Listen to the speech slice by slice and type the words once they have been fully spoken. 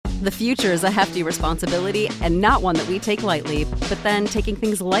The future is a hefty responsibility and not one that we take lightly, but then taking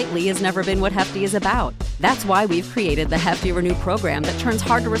things lightly has never been what Hefty is about. That's why we've created the Hefty Renew program that turns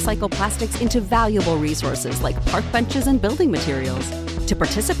hard-to-recycle plastics into valuable resources like park benches and building materials. To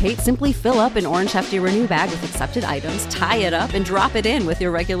participate, simply fill up an orange Hefty Renew bag with accepted items, tie it up, and drop it in with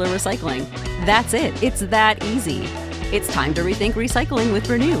your regular recycling. That's it. It's that easy. It's time to rethink recycling with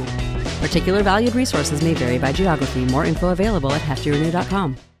Renew. Particular valued resources may vary by geography. More info available at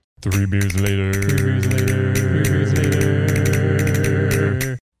heftyrenew.com. 3 beers later.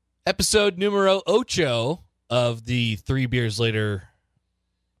 Episode numero ocho of the 3 Beers Later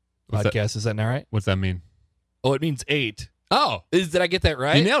podcast. Is that not right? What's that mean? Oh, it means 8. Oh, Did I get that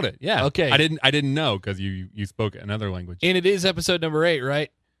right? you nailed it. Yeah. Okay. I didn't know because you spoke another language. And it is episode number 8,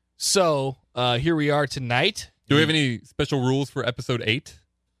 right? So here we are tonight. Do we have any special rules for episode 8?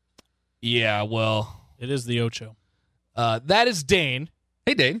 Yeah, well, It is the Ocho. that is Dane.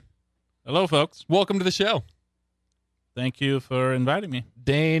 Hey, Dane. Hello, folks. Welcome to the show. Thank you for inviting me.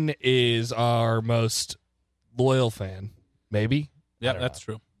 Dane is our most loyal fan, maybe? Yeah, that's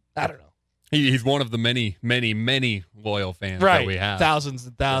true. I don't know. He's one of the many loyal fans that we have. Thousands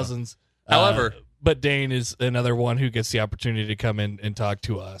and thousands. However, but Dane is another one who gets the opportunity to come in and talk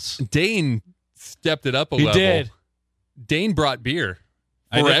to us. Dane stepped it up a He level. did. Dane brought beer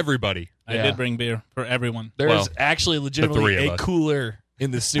I for did. everybody. I Yeah. did bring beer for everyone. There's Well, actually three legitimately of a us. cooler in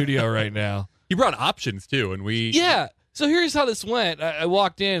the studio right now. He brought options too, and we Yeah. So here's how this went. I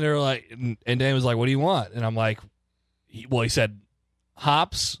walked in, they were like, and Dan was like, "What do you want?" And I'm like, he said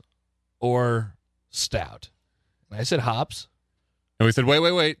hops or stout. And I said hops. and we said,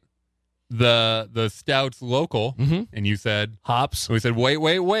 wait. The stout's local, Mhm. and you said Hops. and we said,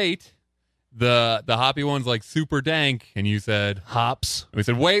 wait. The hoppy one's like super dank, and you said Hops. and we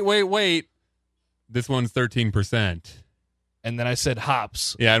said, wait. This one's 13%. And then I said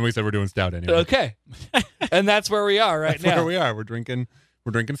hops. Yeah, and we said we're doing stout anyway. Okay. And that's where we are right That's now. where we are. We're drinking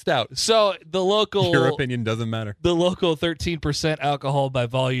stout. So the local Your opinion doesn't matter. The local 13% alcohol by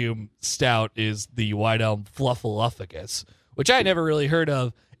volume stout is the White Elm Fluffaluffagus, which I had never really heard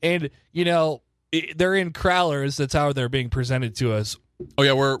of. And, you know, they're in crowlers. That's how they're being presented to us. Oh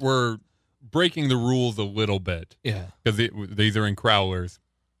yeah, we're breaking the rules a little bit Yeah. because these are in crowlers,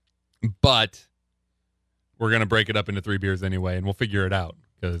 but we're gonna break it up into 3 beers anyway, and we'll figure it out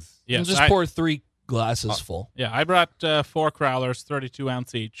because Yes, Just pour 3 glasses full. Yeah, I brought 4 crowlers, 32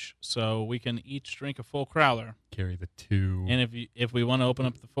 ounce each, so we can each drink a full crowler. carry the 2. And if we want to open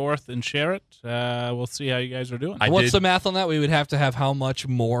up the 4th and share it, we'll see how you guys are doing. I What's did- the math on that? We would have to have how much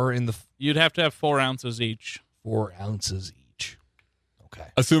more in the You'd have to have 4 ounces each. 4 ounces each? Okay.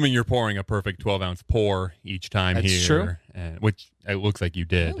 Assuming you're pouring a perfect 12-ounce pour each time That's here, true. and, which it looks like you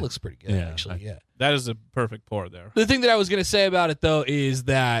did. That looks pretty good, Yeah, actually. Yeah. That is a perfect pour there. The thing that I was going to say about it, though, is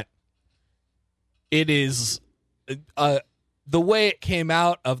that it is the way it came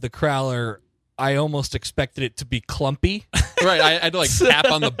out of the crowler. I almost expected it to be clumpy. Right, I had to like tap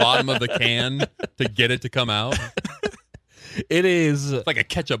on the bottom of the can to get it to come out. It is. It's like a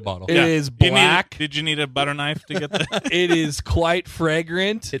ketchup bottle. It is black. Did you need a butter knife to get the? It is quite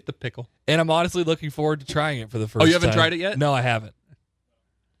fragrant, Hit the pickle. and I'm honestly looking forward to trying it for the first time. Oh, you haven't tried it yet? No, I haven't.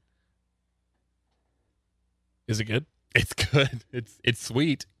 Is it good? It's good. It's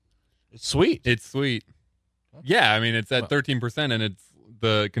sweet. It's sweet. It's sweet. Yeah, I mean it's at 13%, and it's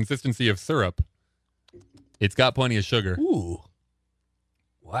the consistency of syrup. It's got plenty of sugar. Ooh.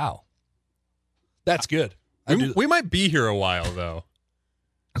 Wow. That's good. We might be here a while though.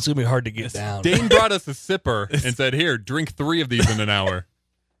 It's going to be hard to get down. Dane brought us a sipper and said, "Here, drink 3 of these in an hour."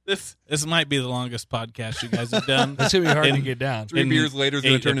 This might be the longest podcast you guys have done. It's going to be hard to In- get down. 3 In beers later is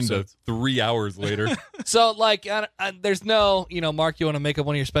going 8 to turn episodes. into 3 hours later. So, like, there's no, Mark, you want to make up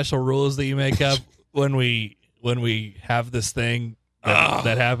one of your special rules that you make up when we have this thing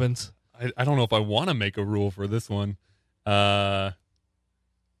that happens? I don't know if I want to make a rule for this one. We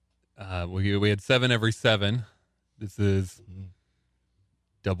had 7 every 7. This is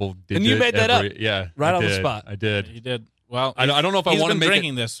double digit. And you made that up Yeah, right I on the did. spot. I did. You did. Well, I don't know if I he's want to been make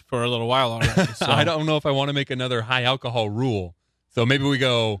drinking this for a little while already. So. I don't know if I want to make another high alcohol rule. So maybe we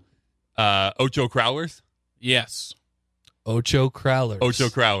go Ocho Crowlers. Yes. Ocho Crowlers. Ocho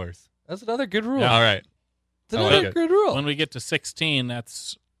Crowlers. That's another good rule. Yeah. All right. It's I like another it. good rule. When we get to 16,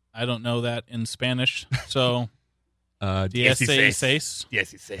 I don't know that in Spanish. So, Dieciséis.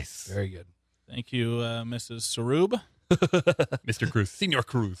 Dieciséis. Very good. thank you, Mrs. Sarub. Mr. Cruz. Senor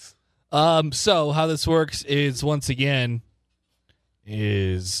Cruz. So how this works is, once again,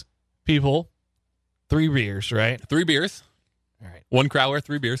 is people, 3 beers, right? 3 beers. All right. 1 Crowler,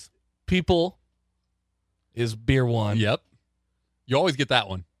 3 beers. People is beer 1. Yep. You always get that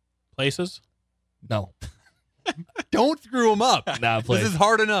one. Places? No. Don't screw them up. Nah, This is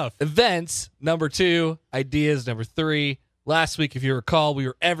hard enough. Events, number 2. Ideas, number 3. Last week, if you recall, we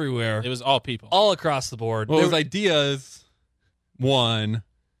were everywhere. It was all people. All across the board. Well, it was There- ideas, 1,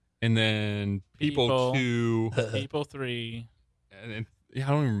 and then people, 2. People 3. And I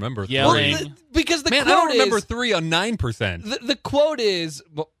don't even remember Yelling. 3. because the Man, I quote don't remember is 3 on 9%. the quote is,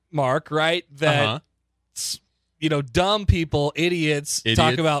 Mark, right? That Uh-huh. dumb people, idiots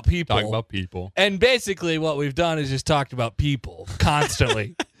talk about people. Talk about people. And basically, what we've done is just talked about people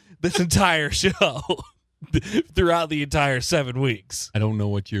constantly this entire show throughout the entire 7 weeks. I don't know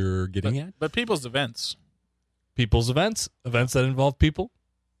what you're getting at. But people's events. People's events that involve people.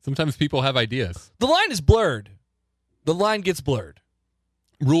 Sometimes people have ideas. The line is blurred. The line gets blurred.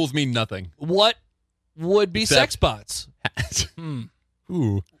 Rules mean nothing. What would be sex bots?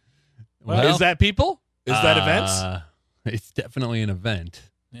 Ooh. Is that people? Is that events? It's definitely an event.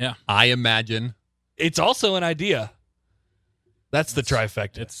 Yeah. I imagine. It's also an idea. That's the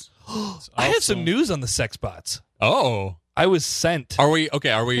trifecta. It's I have also- some news on the sex bots. Oh. I was sent. Are we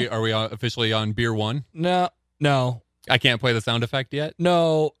okay? Are we officially on beer 1? No, I can't play the sound effect yet.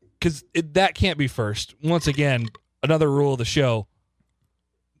 because that can't be first. Once again, another rule of the show: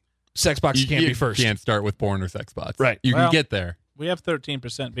 sex bots can't be first. You can't start with porn or sex bots. Right. You Well- can get there. We have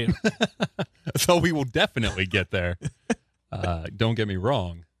 13% beer. So we will definitely get there. Don't get me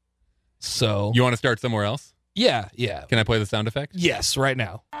wrong. So You want to start somewhere else? yeah. Can I play the sound effect? Yes, right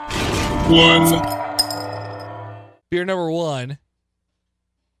now. 1. Beer number 1.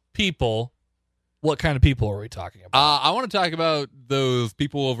 People. What kind of people are we talking about? I want to talk about those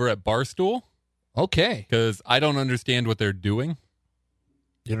people over at Barstool Okay. because I don't understand what they're doing.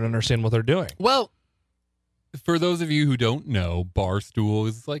 You don't understand what they're doing. Well, for those of you who don't know, Barstool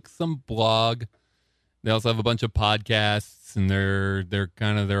is like some blog. They also have a bunch of podcasts, and they're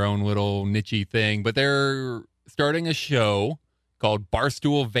kind of their own little niche-y thing. But they're starting a show called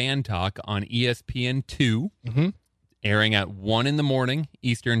Barstool Van Talk on ESPN2, Mm-hmm. airing at 1 in the morning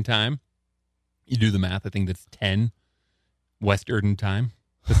Eastern time. You do the math. I think that's 10 Western time,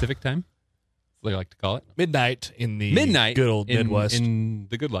 Pacific time. That's what they like to call it. Midnight in the Midnight good old Midwest. in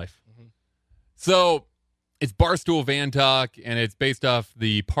the good life. So it's Barstool Van Talk, and it's based off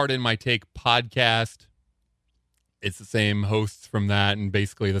the Pardon My Take podcast. It's the same hosts from that, and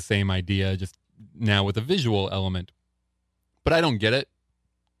basically the same idea, just now with a visual element. But I don't get it.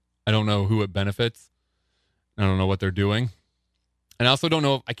 I don't know who it benefits. I don't know what they're doing. And I also don't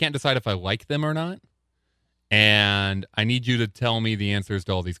know, I can't decide if I like them or not. And I need you to tell me the answers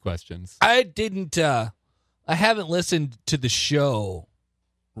to all these questions. I haven't listened to the show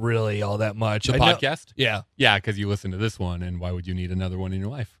really all that much. The I know- podcast? Yeah, Yeah, because you listen to this one, and why would you need another one in your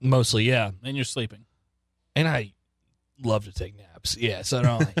life? mostly, yeah. Then you're sleeping. And I love to take naps. Yeah, so I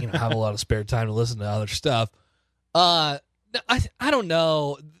don't have a lot of spare time to listen to other stuff. I don't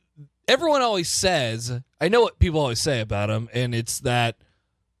know. Everyone always says, I know what people always say about them, and it's that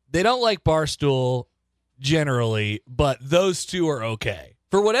they don't like Barstool generally, but those two are okay.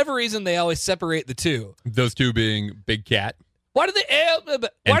 For whatever reason, they always separate the two. Those two being Big Cat Why do they and all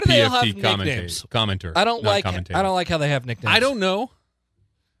have PFT nicknames? commenter. I don't not like commentator. I don't like how they have nicknames. I don't know.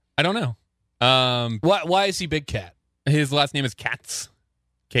 Why is he Big Cat? His last name is Katz.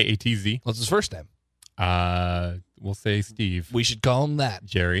 Katz. What's his first name? We'll say Steve, We should call him that.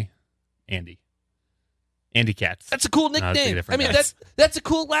 Jerry, Andy Katz. That's a cool No, it's nickname. two I different mean, guys. that's a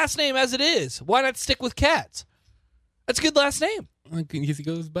cool last name as it is. Why not stick with Cats? That's a good last name. He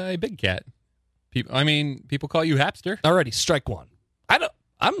goes by Big Cat. People call you Hapster. Already, strike one. I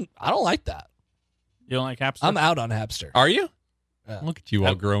don't like that. You don't like Hapster? I'm out on Hapster. Are you? Yeah. Look at you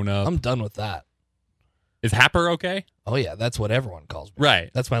all grown up. I'm done with that. Is Happer okay? Oh yeah, that's what everyone calls me.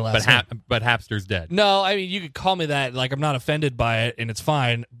 Right. That's my last name. But Hapster's dead. No, I mean you could call me that. Like I'm not offended by it, and it's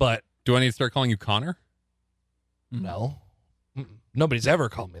fine. But Do I need to start calling you Connor? no, nobody's ever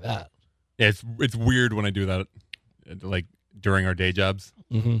called me that. Yeah, it's weird when I do that, like during our day jobs.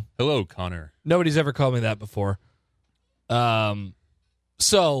 Mm-hmm. Hello, Connor. Nobody's ever called me that before.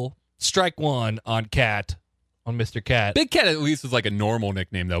 So strike one on Cat, on Mr. Cat. Big Cat at least is like a normal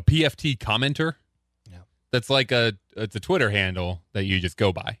nickname though. PFT commenter. Yeah. That's like it's a Twitter handle that you just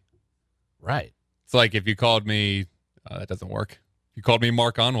go by. Right. It's like if you called me, that doesn't work. If you called me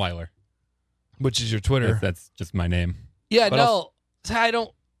Mark Onweiler, Which is your Twitter? that's just my name. Yeah, What no, I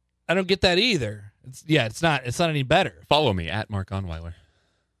don't get that either. It's not any better. Follow me at Mark Onweiler.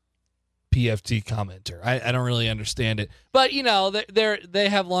 PFT commenter. I don't really understand it, but you know they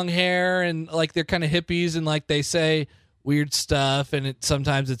have long hair and like they're kind of hippies and like they say weird stuff and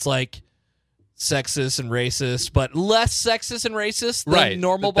sometimes it's like sexist and racist, but less sexist and racist than Right.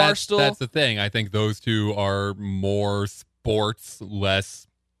 normal But Barstool. That's the thing. I think those two are more sports, less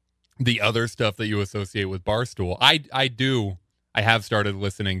the other stuff that you associate with Barstool. I have started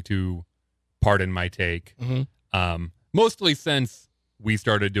listening to Pardon My Take, mostly since we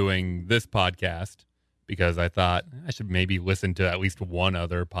started doing this podcast, because I thought I should maybe listen to at least one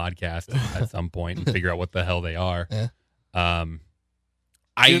other podcast at some point and figure out what the hell they are. Yeah.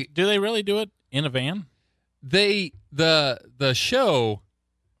 Do they really do it in a van? The show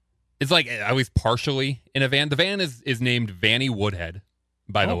is like at least partially in a van. The van is named Vanny Woodhead,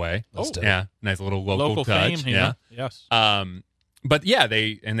 by the way. Yeah, nice little local touch. fame. Yeah. Yes. But yeah,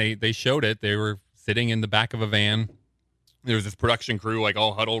 they showed it. They were sitting in the back of a van. There was this production crew like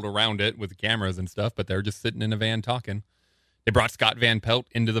all huddled around it with the cameras and stuff, but they were just sitting in a van talking. They brought Scott Van Pelt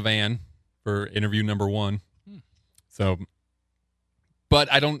into the van for interview number 1. So, but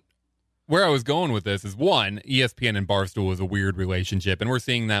where I was going with this is, one, ESPN and Barstool is a weird relationship, and we're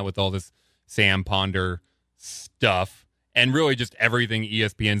seeing that with all this Sam Ponder stuff. And really just everything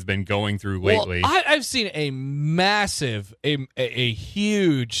ESPN's been going through lately. Well, I've seen a massive, a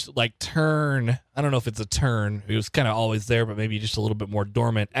huge like turn. I don't know if it's a turn. It was kind of always there, but maybe just a little bit more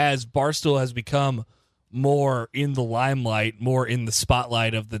dormant as Barstool has become more in the limelight, more in the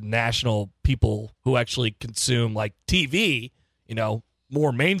spotlight of the national people who actually consume like TV,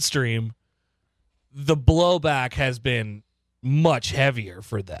 more mainstream. The blowback has been much heavier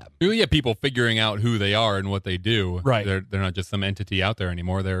for them. Really, yeah, people figuring out who they are and what they do. Right. They're not just some entity out there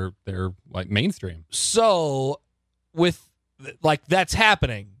anymore. They're like mainstream. So with like that's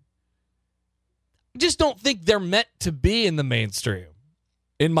happening. I just don't think they're meant to be in the mainstream,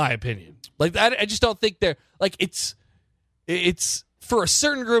 in my opinion. Like I just don't think they're like it's for a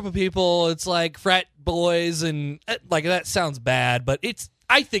certain group of people. It's like frat boys and like that sounds bad, but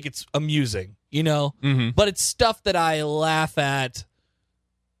I think it's amusing. But it's stuff that I laugh at,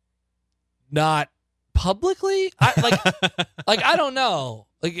 not publicly. I don't know.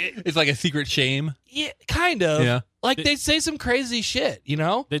 Like it's like a secret shame. Yeah, kind of. Yeah. Like they say some crazy shit.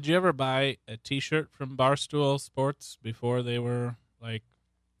 Did you ever buy a T-shirt from Barstool Sports before they were like?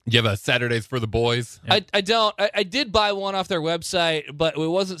 You have a Saturdays for the Boys. Yeah. I don't. I did buy one off their website, but it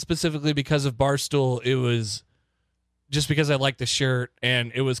wasn't specifically because of Barstool. It was just because I liked the shirt,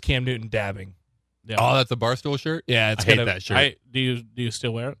 and it was Cam Newton dabbing. Yeah. Oh, that's a Barstool shirt? Yeah, it's I hate that shirt. Do you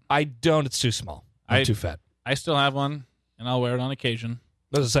still wear it? I don't. It's too small. I'm too fat. I still have one, and I'll wear it on occasion.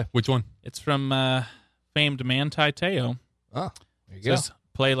 What does it say? Which one? It's from famed Manti Te'o. Oh, there you go. Says,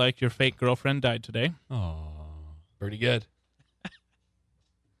 play like your fake girlfriend died today. Oh, pretty good.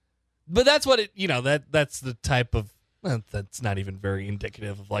 But that's what that's the type of. Well, that's not even very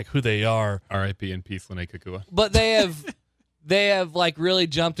indicative of like who they are. R.I.P. and peace, Lene Kukua. But they have like really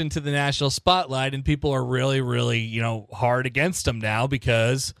jumped into the national spotlight, and people are really, really, hard against them now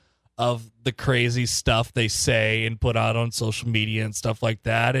because of the crazy stuff they say and put out on social media and stuff like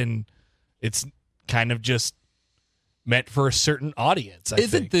that. And it's kind of just meant for a certain audience.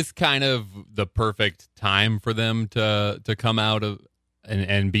 Isn't this kind of the perfect time for them to come out of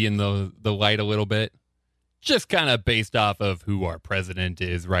and be in the light a little bit? Just kind of based off of who our president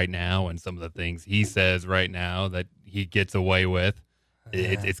is right now and some of the things he says right now that he gets away with.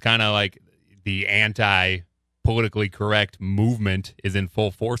 It's kind of like the anti-politically correct movement is in full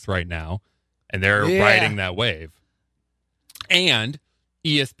force right now, and they're riding that wave. And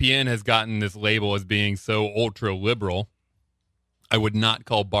ESPN has gotten this label as being so ultra-liberal. I would not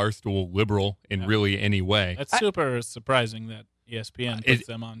call Barstool liberal in really any way. That's super surprising that ESPN puts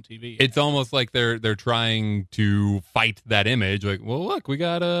them on TV. It's almost like they're trying to fight that image. Like, well, look, we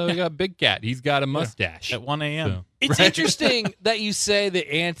got Big Cat. He's got a mustache at 1 a.m. So, it's interesting that you say the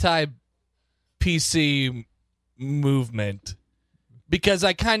anti-PC movement because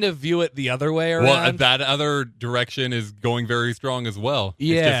I kind of view it the other way around. Well, that other direction is going very strong as well.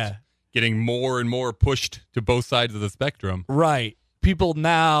 Yeah, it's just getting more and more pushed to both sides of the spectrum. Right. People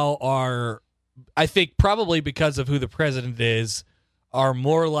now are, I think probably because of who the president is, are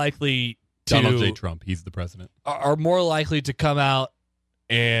more likely to... Donald J. Trump, he's the president. Are more likely to come out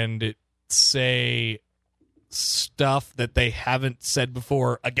and say stuff that they haven't said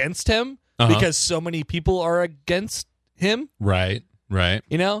before against him because so many people are against him. Right.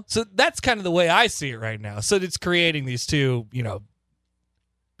 So that's kind of the way I see it right now. So it's creating these two,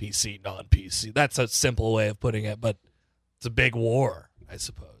 PC, non-PC. That's a simple way of putting it, but it's a big war, I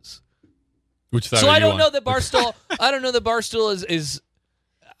suppose. Which side so are I you don't on? know that Barstool. I don't know that Barstool is.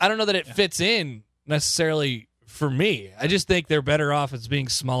 I don't know that it fits in necessarily for me. I just think they're better off as being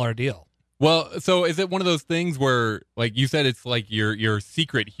smaller deal. Well, so is it one of those things where, like you said, it's like your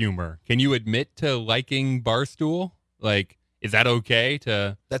secret humor? Can you admit to liking Barstool? Like, is that okay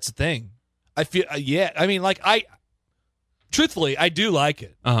to? That's the thing. I feel yeah. I mean, like truthfully, I do like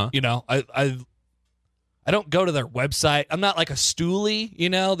it. You know, I don't go to their website. I'm not like a stoolie. You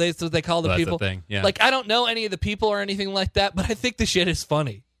know, that's what they call the That's people. the thing. Yeah. Like I don't know any of the people or anything like that, but I think the shit is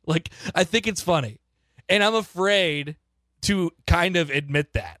funny. Like I think it's funny, and I'm afraid to kind of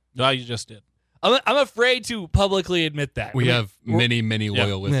admit that. Well, you just did. I'm afraid to publicly admit that. we have many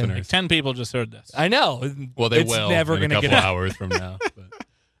loyal Like listeners. 10 people just heard this. I know. Well, they it's will never in a gonna couple get out. hours from now. But.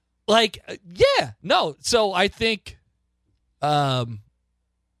 Like, yeah, no. So I think, yeah,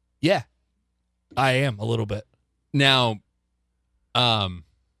 I am a little bit. Now,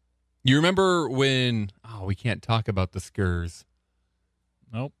 you remember when? Oh, we can't talk about the Skurs.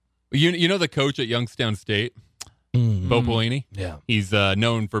 Nope. You know the coach at Youngstown State, Bo Pelini. Yeah. He's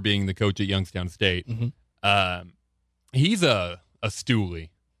known for being the coach at Youngstown State. He's a stoolie.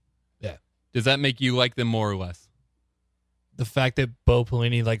 Yeah. Does that make you like them more or less? The fact that Bo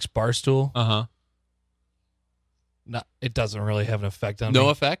Pelini likes Barstool, no, it doesn't really have an effect on me. No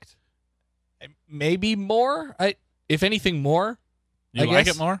effect. Maybe more. If anything, more. You I like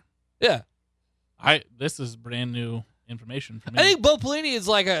guess. it more? Yeah. This is brand new information for me. I think Bo Pelini is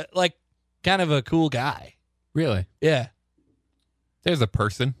like kind of a cool guy. Really? Yeah. There's a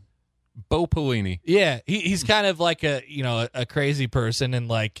person, Bo Pelini. Yeah. He's kind of like a crazy person and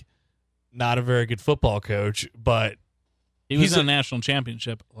like not a very good football coach, but he was he's in a a national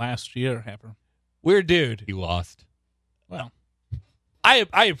championship last year, Happer. weird dude. He lost. Well, I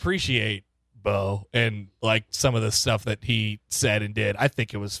appreciate Bo and like some of the stuff that he said and did. I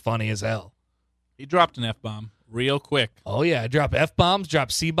think it was funny as hell. he dropped an F-bomb real quick. Oh yeah, drop F-bombs,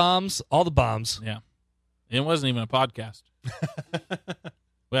 drop C-bombs, all the bombs. Yeah. It wasn't even a podcast.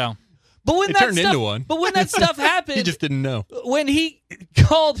 Well, But when It that turned stuff, into one. But when that stuff happened, He just didn't know. when he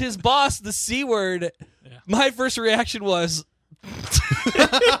called his boss the C word, Yeah. my first reaction was,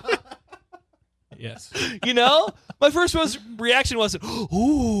 yes. you know, my first reaction was,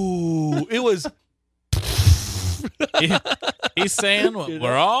 ooh, it was. He's saying what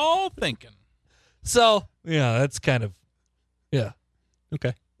we're all thinking. So yeah, that's kind of, yeah.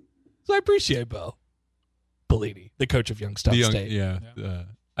 Okay. So I appreciate Bo Pelini, the coach of Youngstown State.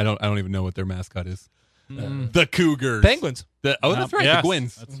 I don't even know what their mascot is. Mm. The Cougars. Penguins. That's right. Yes, The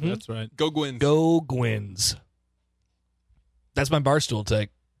Gwins. That's right. Go Gwins. Go Gwins. That's my Barstool take.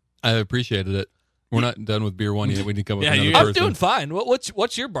 I appreciated it. We're not done with beer one yet. We need to come up with Yeah, another I'm person. doing fine.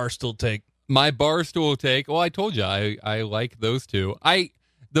 What's your Barstool take? My Barstool take. Well, I told you I like those two.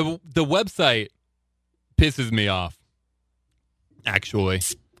 The website pisses me off. Actually,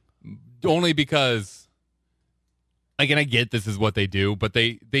 only because. Again, I get this is what they do, but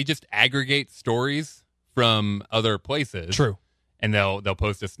they just aggregate stories from other places. True. And they'll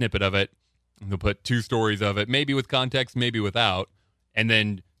post a snippet of it. And they'll put 2 stories of it, maybe with context, maybe without. And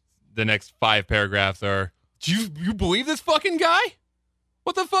then the next 5 paragraphs are, you believe this fucking guy?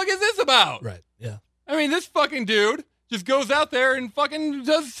 What the fuck is this about? Right. Yeah. I mean, this fucking dude just goes out there and fucking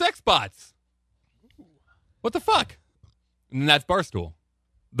does sex bots. What the fuck? And that's Barstool,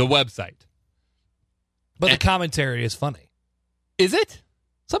 the website. But the commentary is funny. Is it?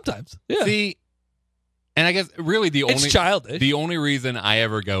 Sometimes. Yeah. See, and I guess really it's childish. the only reason I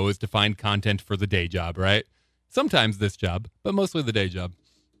ever go is to find content for the day job, right? Sometimes this job, but mostly the day job.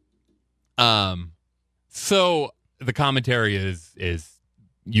 So the commentary is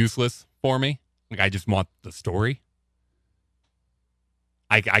useless for me. Like I just want the story.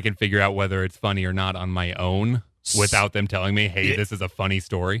 I can figure out whether it's funny or not on my own without them telling me, hey, this is a funny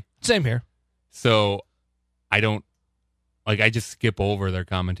story. Same here. So I just skip over their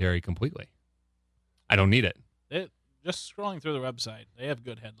commentary completely. I don't need it. Just scrolling through the website, they have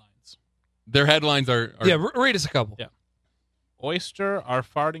good headlines. Their headlines are Yeah, read us a couple. Yeah. Oyster are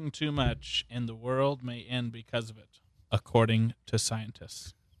farting too much, and the world may end because of it, according to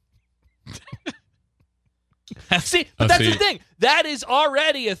scientists. See, but that's the thing. That is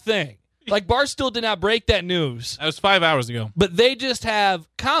already a thing. Like Barstool did not break that news, That was 5 hours ago. but they just have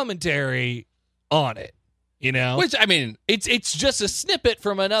commentary on it. You know, which I mean, it's just a snippet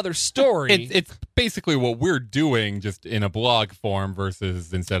from another story. it's basically what we're doing, just in a blog form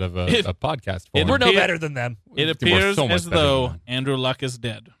versus instead of a podcast form. We're no appear- better than them. It We're appears so much as better than though that. Andrew Luck is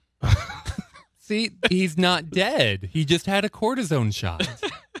dead. See, he's not dead. He just had a cortisone shot.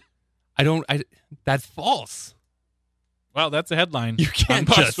 That's false. Well, that's a headline. You can't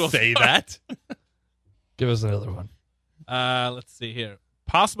on just Barstool. say that. Give us another one. Let's see here.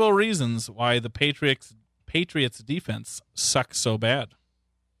 Possible reasons why the Patriots defense sucks so bad.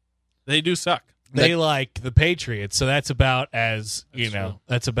 They do suck. They like the Patriots, so that's about as True.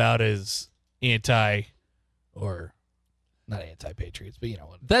 that's about as anti, or not anti-Patriots, but you know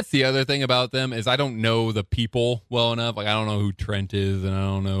what. That's the other thing about them is I don't know the people well enough. Like I don't know who Trent is, and I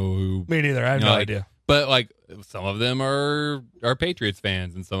don't know who. Me neither. I have no idea. But like some of them are Patriots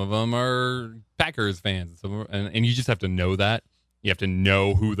fans, and some of them are Packers fans, and you just have to know that. You have to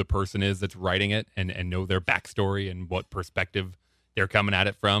know who the person is that's writing it, and know their backstory and what perspective they're coming at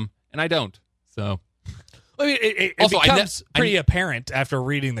it from. And I don't. So, I mean, it Also, becomes pretty apparent after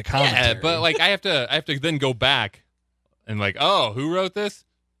reading the commentary. yeah, but like I have to then go back and like, oh, who wrote this?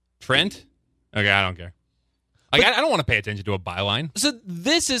 Trent? Okay, I don't care. Like I don't want to pay attention to a byline. So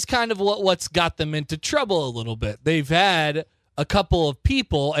this is kind of what's got them into trouble a little bit. They've had a couple of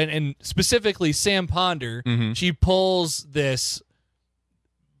people, and specifically Sam Ponder. Mhm. She pulls this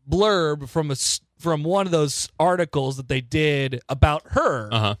blurb from one of those articles that they did about her.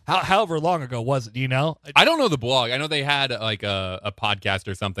 Uh-huh. However long ago was it? Do you know? I don't know the blog. I know they had like a podcast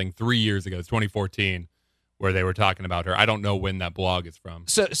or something 3 years ago. It's 2014, where they were talking about her. I don't know when that blog is from.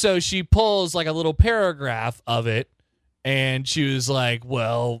 So she pulls like a little paragraph of it, and she was like,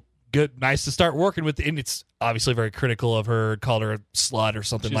 "Well, good, nice to start working with." And it's obviously very critical of her, called her a slut or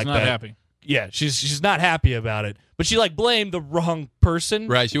something She's like not that. happy. Yeah, she's not happy about it, but she like blamed the wrong person.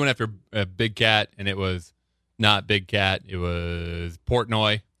 Right. She went after Big Cat, and it was not Big Cat. It was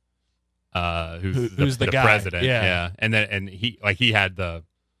Portnoy, who's the guy. president. Yeah. And he had the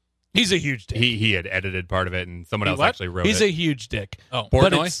He's a huge dick. he had edited part of it, and someone else What? actually wrote He's it. a huge dick. Oh,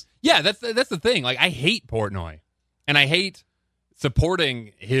 But Portnoy. it's- Yeah, that's the thing. Like I hate Portnoy, and I hate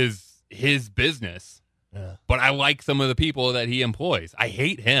supporting his business. Yeah. But I like some of the people that he employs. I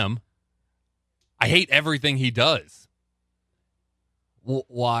hate him. I hate everything he does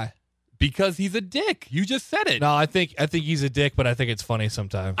Why? because he's a dick. You just said it. No, I think he's a dick, but I think it's funny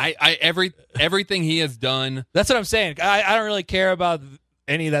sometimes. Everything he has done. That's what I'm saying. I don't really care about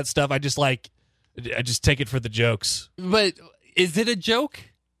any of that stuff. I just take it for the jokes. But is it a joke?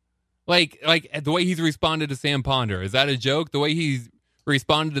 Like the way he's responded to Sam Ponder, is that a joke? The way he's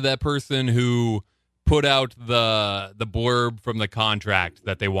responded to that person who put out the blurb from the contract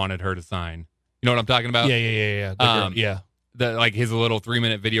that they wanted her to sign. You know what I'm talking about? Yeah. The girl, yeah. The like his little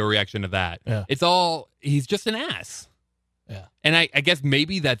 3-minute video reaction of that. Yeah. It's all he's just an ass. Yeah. And I guess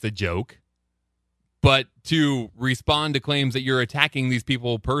maybe that's a joke. But to respond to claims that you're attacking these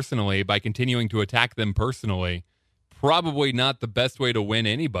people personally by continuing to attack them personally, probably not the best way to win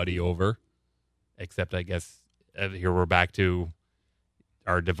anybody over. Except I guess here we're back to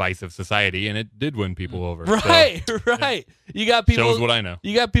our divisive society, and it did win people over. Right. You got people. Shows what I know.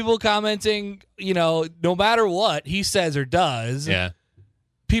 You got people commenting. No matter what he says or does. Yeah.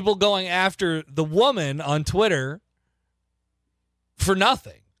 People going after the woman on Twitter for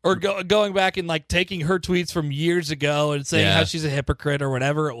nothing, or going back and like taking her tweets from years ago and saying how she's a hypocrite or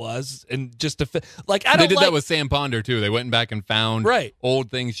whatever it was, and just to like I don't. They did that with Sam Ponder too. They went back and found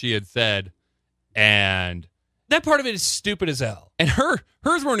old things she had said, and that part of it is stupid as hell. And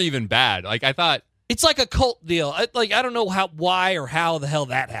hers weren't even bad. Like I thought, it's like a cult deal. I don't know why or how the hell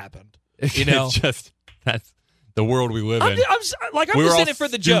that happened. You know, it's just that's the world we live in. I'm just in it for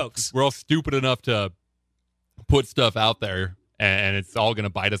the jokes. We're all stupid enough to put stuff out there, and it's all going to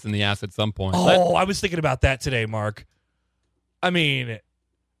bite us in the ass at some point. Oh, I was thinking about that today, Mark. I mean,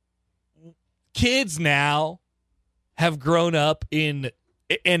 kids now have grown up in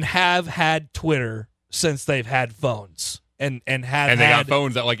and have had Twitter since they've had phones, and they got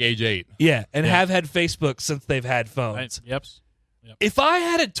phones at like age 8. Yeah, and have had Facebook since they've had phones. Right. Yep. If I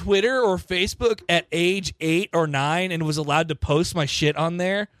had a Twitter or Facebook at age 8 or 9 and was allowed to post my shit on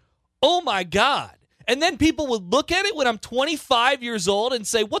there, oh my God. And then people would look at it when I'm 25 years old and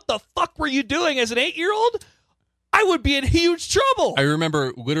say, what the fuck were you doing as an 8-year-old? I would be in huge trouble. I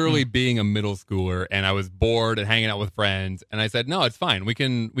remember literally being a middle schooler, and I was bored and hanging out with friends, and I said, no, it's fine. We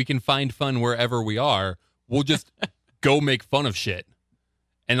can find fun wherever we are. We'll just go make fun of shit.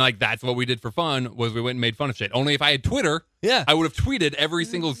 And like that's what we did for fun, was we went and made fun of shit. Only if I had Twitter, I would have tweeted every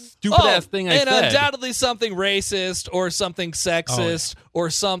single stupid ass thing I said. And undoubtedly something racist or something sexist or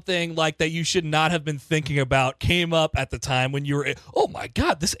something like that you should not have been thinking about came up at the time when you were, oh my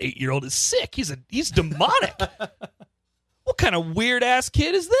God, this 8-year-old is sick. He's demonic. What kind of weird ass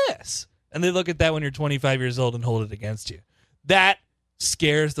kid is this? And they look at that when you're 25 years old and hold it against you. That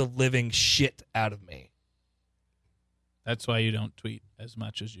scares the living shit out of me. That's why you don't tweet as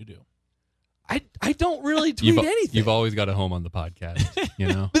much as you do. I don't really tweet anything. You've always got a home on the podcast, you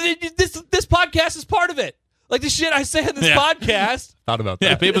know? But this podcast is part of it. Like the shit I say in this podcast. Thought about that.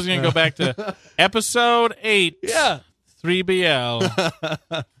 Yeah, people's going to go back to episode 8. Yeah.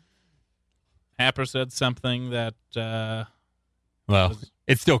 3BL. Happer said something that Well,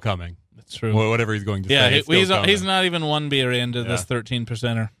 it's still coming. that's true. Whatever he's going to say. It's he's still coming. not even one beer into this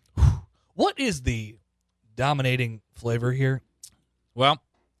 13%er. What is the dominating flavor here? Well,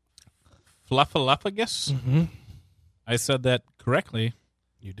 Fluffaluffagus. Mm-hmm. I said that correctly.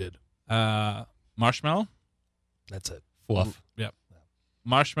 You did. Marshmallow. That's it. Fluff. Yep.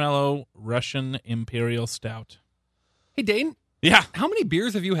 Marshmallow Russian Imperial Stout. Hey, Dane, Yeah. how many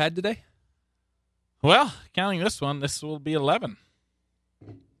beers have you had today? Well, counting this one, this will be 11.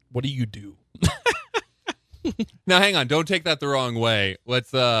 What do you do? Now, hang on. Don't take that the wrong way.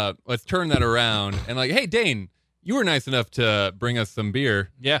 Let's turn that around and like, hey, Dane, you were nice enough to bring us some beer.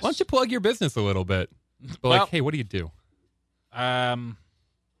 Yes. Why don't you plug your business a little bit? But Well- like, hey, what do you do? I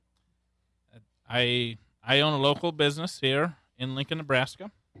own a local business here in Lincoln,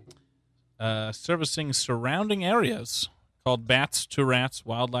 Nebraska, servicing surrounding areas called Bats to Rats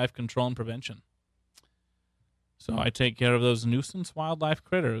Wildlife Control and Prevention. So I take care of those nuisance wildlife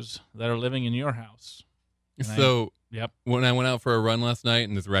critters that are living in your house. So Yep. when I went out for a run last night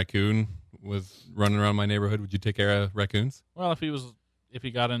and this raccoon was running around my neighborhood, would you take care of raccoons? Well, if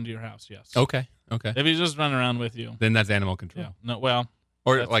he got into your house, yes. Okay. If he's just running around with you, Then that's animal control. yeah. No, well,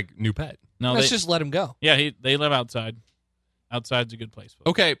 Or That's- like new pet. no, Let's they, just let him go. yeah, they live outside. Outside's a good place for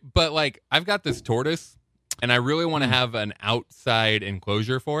them. Okay, but like I've got this tortoise and I really want to have an outside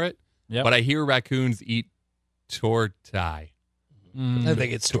enclosure for it. Yep. But I hear raccoons eat tortai. I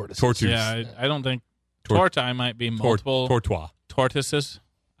think it's tortoise. Tortoise. Yeah, I don't think Tor- tortai might be multiple Tortois. tortoises.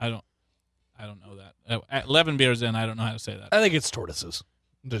 I don't know that. At 11 beers in, I don't know how to say that. I think it's tortoises.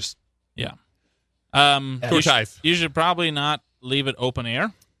 Just Yeah. Tortoise. You should probably not leave it open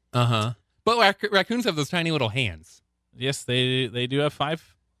air. Uh-huh. But raccoons have those tiny little hands. Yes, they do have five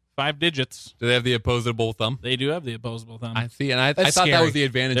digits. Do they have the opposable thumb? They do have the opposable thumb. I see, and I That's thought that scary. was the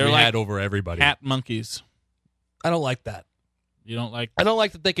advantage They're we like had over everybody. Cat monkeys. I don't like that. You don't like? I don't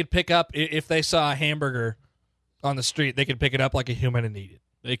like that they could pick up if they saw a hamburger on the street, they could pick it up like a human and eat it.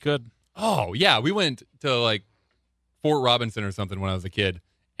 They could. Oh, yeah. We went to like Fort Robinson or something when I was a kid,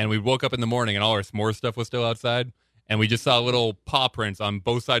 and we woke up in the morning and all our s'more stuff was still outside, and we just saw little paw prints on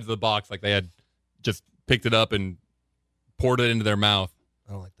both sides of the box, like they had just picked it up and poured it into their mouth.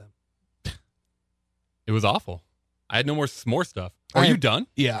 I don't like that. It was awful. I had no more s'more stuff. Are you done?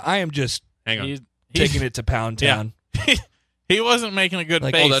 Yeah, I am just Hang on. He's taking it to Pound Town. He wasn't making a good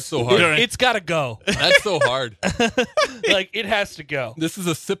Like, face. oh, that's so hard. It's got to go. That's so hard. Like, it has to go. This is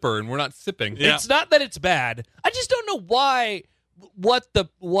a sipper, and we're not sipping. Yeah. It's not that it's bad. I just don't know why, what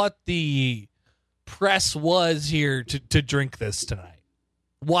the press was here to drink this tonight.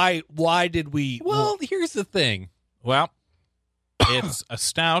 Why did we? Well, here's the thing. Well, it's a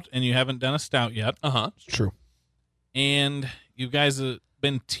stout, and you haven't done a stout yet. Uh-huh. It's true. And you guys have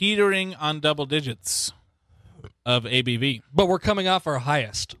been teetering on double digits of ABV. But we're coming off our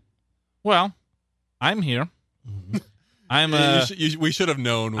highest. Well, I'm here. I'm We should have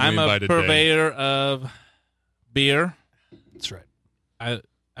known when I'm we a invited Dave. purveyor of beer. That's right. I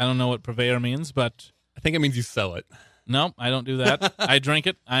don't know what purveyor means, but I think it means you sell it. no, I don't do that. I drink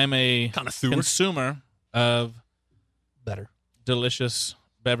it. I'm a Connoisseur. consumer of Better. delicious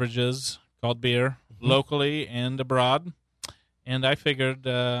beverages called beer, locally and abroad. And I figured,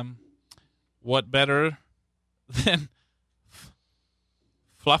 what better than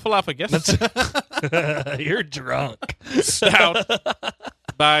Fluffaluffagus You're drunk. stout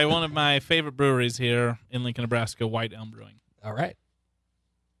by one of my favorite breweries here in Lincoln, Nebraska, White Elm Brewing. All right.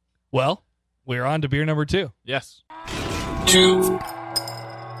 Well, we're on to beer number 2. Yes.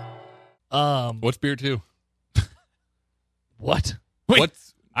 What's beer two? What? Wait,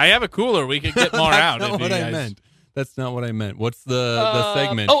 What's I have a cooler. We could get more out. That's if not you what I guys- meant. That's not what I meant. What's the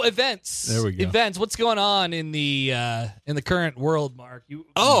segment? Oh, events. There we go. Events. What's going on in the current world, Mark?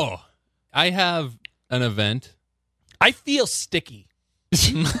 Oh, I have an event. I feel sticky.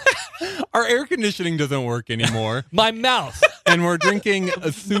 Our air conditioning doesn't work anymore, My mouth. and we're drinking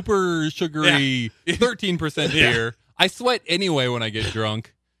a super sugary 13% beer. I sweat anyway when I get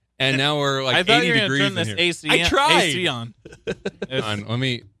drunk, and now we're like I thought 80 you were going to degrees turn this in here. AC, I tried. AC on. Hang on, let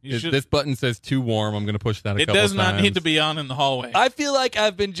me. You should- This button says too warm. I'm going to push that a It couple does not times. need to be on in the hallway. I feel like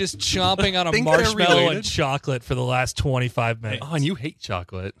I've been just chomping on a Think they're marshmallow related? and chocolate for the last 25 minutes. Oh, and you hate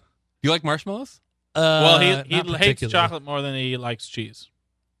chocolate. Do you like marshmallows? well, he not hates particularly. chocolate more than he likes cheese.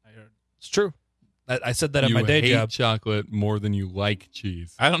 I heard. It's true. I said that at you my day hate job. chocolate more than you like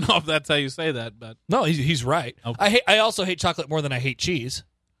cheese. I don't know if that's how you say that, but No, he's right. Okay. I also hate chocolate more than I hate cheese.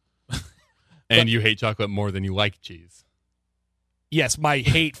 And you hate chocolate more than you like cheese. Yes, my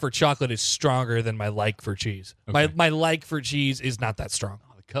hate for chocolate is stronger than my like for cheese. Okay. My like for cheese is not that strong.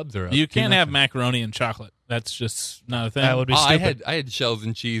 Oh, the Cubs are up. You can't 2-0. have macaroni and chocolate. That's just not a thing. That would be stupid. I had shells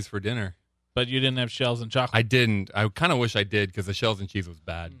and cheese for dinner. But you didn't have shells and chocolate. I didn't. I kind of wish I did because the shells and cheese was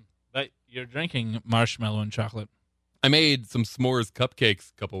bad. But you're drinking marshmallow and chocolate. I made some s'mores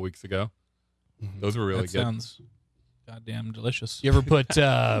cupcakes a couple weeks ago. Those were really That good. sounds goddamn delicious. You ever put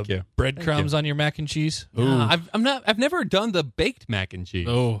you. breadcrumbs on your mac and cheese? Nah, I've never done the baked mac and cheese.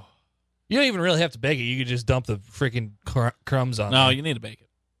 Oh. You don't even really have to bake it. You could just dump the freaking crumbs on No, there. you need to bake it.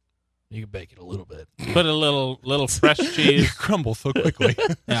 You can bake it a little bit. Put a little fresh You cheese. crumble so quickly.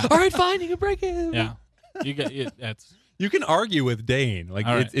 Yeah. All right, fine. You can break it. Yeah. You get it. That's You can argue with Dane. Like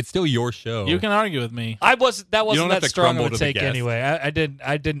All right. it's still your show. you can argue with me. That wasn't don't have that to strong of crumble a to the take guest. anyway.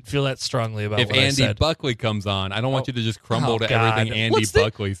 I didn't feel that strongly about If what I Andy said. Buckley comes on, I don't want you to just crumble to God. everything Andy What's the-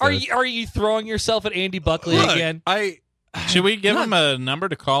 Buckley says. Are you throwing yourself at Andy Buckley Look, again? Should we give him a number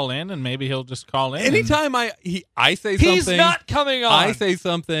to call in, and maybe he'll just call in? Anytime I say something, He's not coming on. I say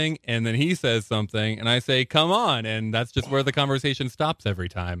something, and then he says something, and I say, "Come on," and that's just where the conversation stops every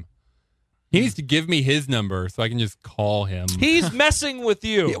time. He needs to give me his number so I can just call him. He's messing with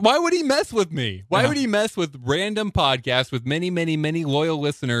you. Why would he mess with me? Why Yeah. would he mess with random podcasts with many, many, many loyal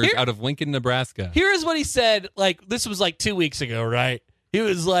listeners out of Lincoln, Nebraska? Here's what he said. Like, this was like 2 weeks ago, right? He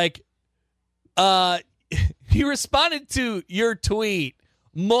was like, he responded to your tweet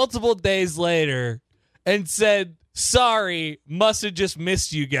multiple days later and said, "Sorry, must have just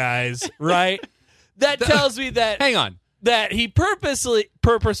missed you guys," right? That tells me that Hang on. that he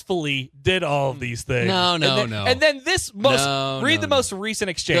purposefully did all of these things. No, And then- no. And then this read the no. most recent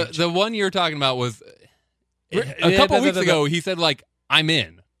exchange. The one you're talking about was a Yeah, couple weeks ago. He said, like, "I'm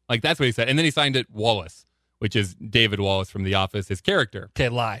in." Like, that's what he said. And then he signed it Wallace, which is David Wallace from The Office, his character. Okay,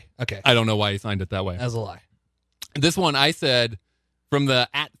 lie. Okay, I don't know why he signed it that way. that's a lie. This one I said from the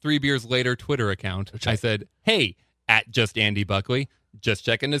 @3beerslater Twitter account. I said, "Hey, @JustAndyBuckley, just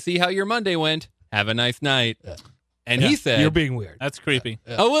checking to see how your Monday went. Have a nice night." Yeah. And he said, "You're being weird." That's creepy.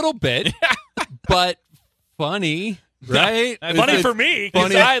 "A little bit, but funny, right? That's Funny It's for me. 'Cause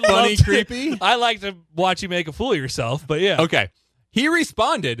funny, I funny, love to- creepy." I like to watch you make a fool of yourself, but yeah. Okay. He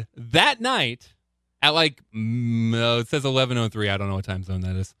responded that night at like, it says 11:03. I don't know what time zone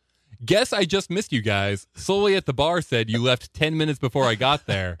that is. "Guess I just missed you guys. Sully at the bar said you left 10 minutes before I got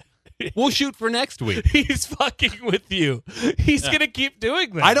there. We'll shoot for next week." He's fucking with you. He's going to keep doing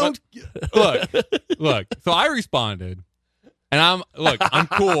that. I don't look. So I responded, and I'm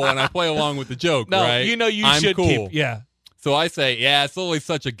cool, and I play along with the joke. No, right? you know you I'm should cool. keep. Yeah. So I say, "Yeah, Sully's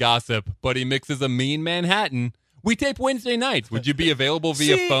such a gossip, but he mixes a mean Manhattan. We tape Wednesday nights. Would you be available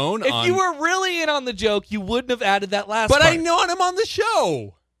via See, phone?" If you were really in on the joke, you wouldn't have added that last But part. I want him on the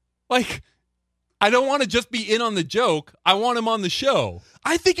show. Like, I don't want to just be in on the joke. I want him on the show.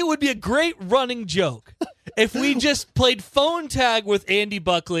 I think it would be a great running joke if we just played phone tag with Andy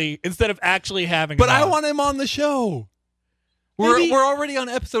Buckley instead of actually having But him I on. want him on the show. Maybe- We're already on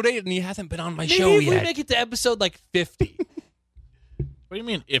episode 8, and he hasn't been on my Maybe show if we yet. make it to episode like 50. What do you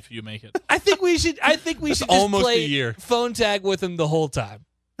mean if you make it? I think we should just almost play a year. phone tag with him the whole time.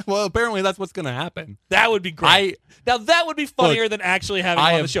 Well, apparently that's what's going to happen. That would be great. Now that would be funnier Look, than actually having I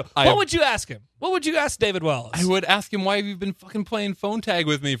him on have- the show. I What have- would you ask him? What would you ask David Wallace? I would ask him why you've been fucking playing phone tag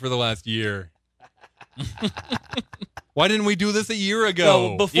with me for the last year. Why didn't we do this a year ago?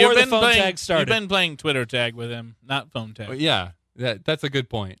 No, before the phone tag You've started. been playing Twitter tag with him, not phone tag. But yeah, that's a good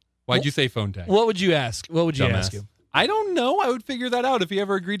point. Why'd you say phone tag? What would you ask? What would you Dumbass. ask him? I don't know. I would figure that out if he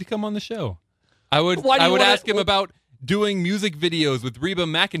ever agreed to come on the show. I would Why do you wanna- ask him about doing music videos with Reba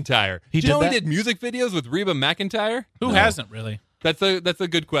McEntire. He Do you know did he that? did music videos with Reba McEntire? Who No. hasn't really? That's a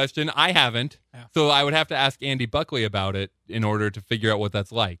good question. I haven't. Yeah. So I would have to ask Andy Buckley about it in order to figure out what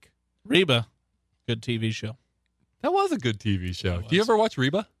that's like. Reba, good TV show. That was a good TV show. It Do you was. ever watch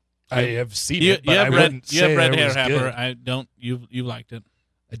Reba? I have seen You, it, but you I have red, wouldn't you have say red it hair, was Happer. good. I don't. You liked it.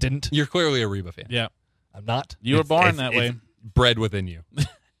 I didn't. You're clearly a Reba fan. Yeah, I'm not. you were born It's- that it's way. bred within you.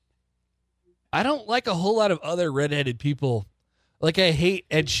 I don't like a whole lot of other redheaded people. Like I hate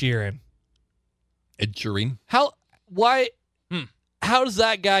Ed Sheeran. Ed Sheeran. Why? Hmm. How does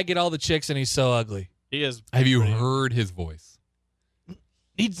that guy get all the chicks and he's so ugly? He is. Have you pretty- heard his voice?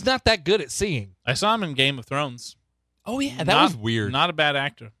 He's not that good at singing. I saw him in Game of Thrones. Oh yeah, that Not- was weird. Not a bad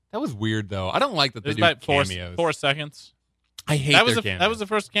actor. That was weird though. I don't like that It they was do about cameos. 4 seconds. I hate That was their the, cameos. that was the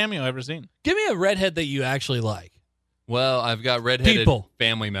first cameo I've ever seen. Give me a redhead that you actually like. Well, I've got redheaded People.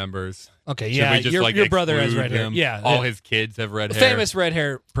 family members. Okay, Should yeah, we just, your brother has exclude red hair. them? Yeah, all his kids have red a hair. famous red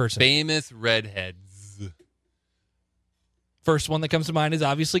hair person. Famous redheads. First one that comes to mind is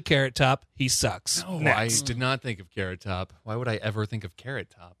obviously Carrot Top. He sucks. No, Next. I did not think of Carrot Top. Why would I ever think of Carrot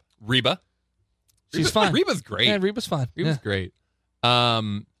Top? Reba. She's fine. Reba's great. Yeah, Reba's fine. Reba's Yeah. great.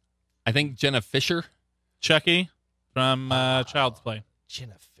 I think Jenna Fisher, Chucky from Child's Play.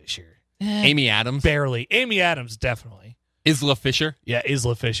 Jenna Fisher. Amy Adams, Barely. Amy Adams, definitely. Isla Fisher, Yeah,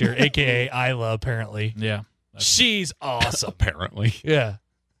 Isla Fisher, a.k.a. Isla, apparently. Yeah. She's awesome. apparently. Yeah.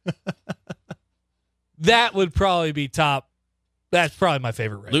 That would probably be top. That's probably my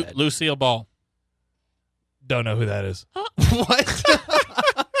favorite redhead. Lucille Ball. Don't know who that is. What?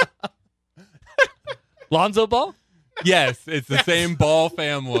 Lonzo Ball? Yes, it's the same Ball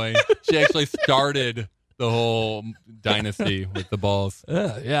family. She actually started the whole dynasty with the Balls.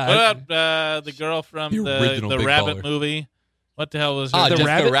 Yeah. What about the girl from The original the Big Rabbit Baller. movie? What the hell was her? Ah, The Jessica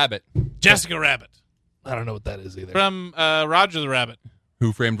Rabbit? Rabbit. Jessica Rabbit I don't know what that is either. from Roger the Rabbit.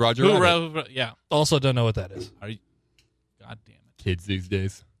 Who framed Roger Who Rabbit? wrote? Yeah. Also don't know what that is. Are you? God damn it. Kids these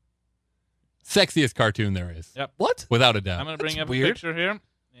days. Sexiest cartoon there is. Yep. What? Without a doubt. I'm going to bring That's up weird. a picture here.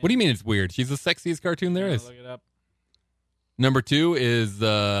 What do you mean it's weird? She's the sexiest cartoon there is. Look it up. Number 2 is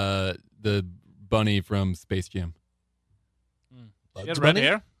the bunny from Space Jam. She had red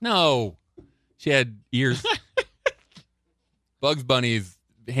hair. No. She had ears. Bugs Bunny's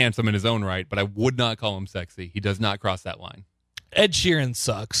handsome in his own right, but I would not call him sexy. He does not cross that line. Ed Sheeran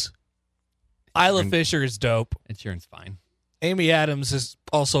sucks. Isla Fisher is dope. And Sharon's fine. Amy Adams is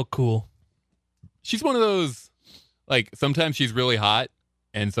also cool. She's one of those, like, sometimes she's really hot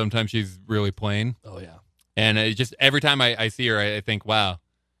and sometimes she's really plain. Oh, yeah. And it just every time I see her, I think, wow,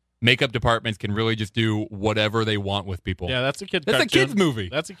 makeup departments can really just do whatever they want with people. Yeah, that's a kid. That's a cartoon. kid's movie.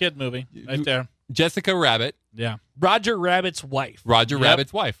 That's a kid movie right there. Jessica Rabbit, Yeah. Roger Rabbit's wife. Roger Yep.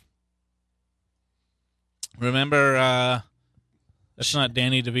 Rabbit's wife. Remember? That's not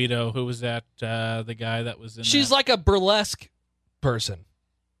Danny DeVito. Who was that? The guy that was in. She's that? like a burlesque person.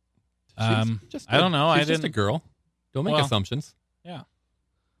 She's just I don't know. She's I just a didn't. girl. Don't make Well, assumptions. Yeah.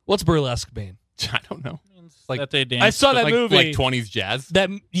 What's burlesque mean? I don't know. Like that they dance. I saw that like, movie. like 20s jazz.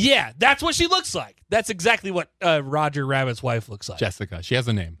 That's what she looks like. That's exactly what Roger Rabbit's wife looks like. Jessica. She has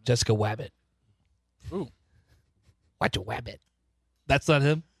a name. Jessica Wabbit. Ooh. Roger Wabbit. That's not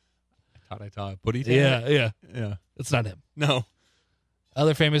him? I taught Putty. Yeah. Yeah. That's not him. No.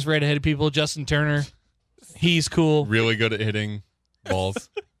 Other famous redheaded people, Justin Turner. He's cool. Really good at hitting balls.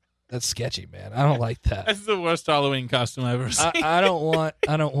 That's sketchy, man. I don't like that. That's the worst Halloween costume I've ever seen. I don't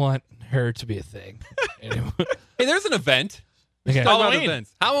want her to be a thing. Anyway. Hey, there's an event. Okay. Talk about Halloween.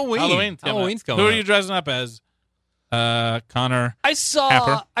 events. Halloween. Halloween's coming Who are up. you dressing up as? Connor. I saw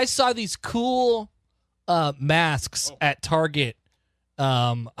Happer. these cool masks at Target.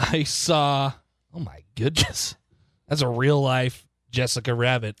 I saw. Oh my goodness, that's a real life Jessica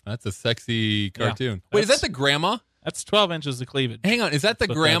Rabbit. That's a sexy cartoon. Yeah. Wait, is that the grandma? That's 12 inches of cleavage. Hang on, is that the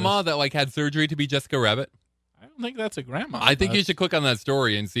That's what grandma that like had surgery to be Jessica Rabbit? I don't think that's a grandma. I think you should click on that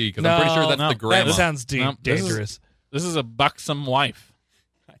story and see because I'm pretty sure that's no, the grandma. That sounds No, this is- dangerous. This is a buxom wife.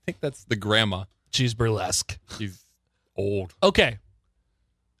 I think that's the grandma. She's burlesque. She's old. Okay,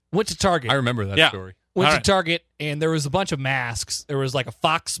 went to Target. I remember that Yeah. story. Went All to right. Target, and there was a bunch of masks. There was like a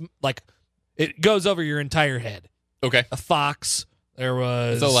fox, like it goes over your entire head. Okay. A fox. There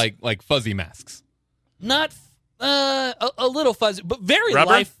was So like fuzzy masks, not a little fuzzy, but very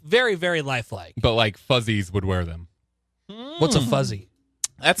Rubber? very lifelike. but like fuzzies would wear them. What's a fuzzy?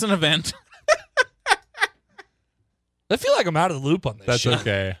 That's an event. I feel like I'm out of the loop on this. That's shit.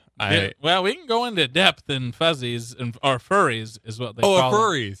 okay. Well, we can go into depth in fuzzies or furries is what they Oh, call them.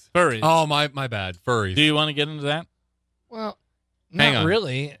 furries. Furries. Oh my bad. Furries. Do you want to get into that? Well, Hang not on.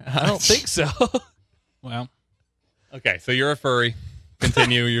 really. I don't think so. Well, Okay, so you're a furry.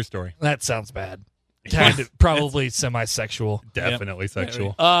 Continue your story. That sounds bad. Kind of, probably semi-sexual. Definitely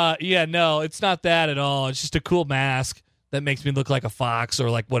sexual. Yeah, no, it's not that at all. It's just a cool mask that makes me look like a fox or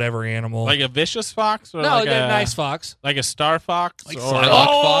like whatever animal. like a vicious fox or no, like a a nice fox. like a star fox Like or Psylocke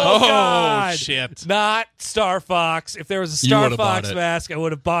Oh, fox? God. shit. Not Star Fox. If there was a You Star would've bought Fox it. mask, I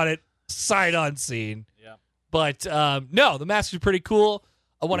would have bought it sight unseen. Yeah. But no, the masks are pretty cool.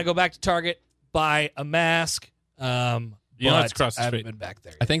 I want to go back to Target, buy a mask. You know it's but across the I haven't street. been back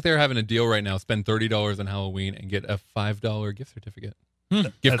there. I think they're having a deal right now. Spend $30 on Halloween and get a $5 gift certificate.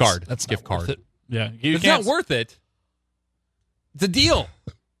 Gift That's- card. That's gift not worth card. it. Yeah, you It's can't. not worth it. It's a deal.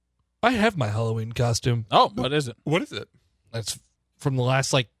 I have my Halloween costume. Oh, what is it? What is it? That's from the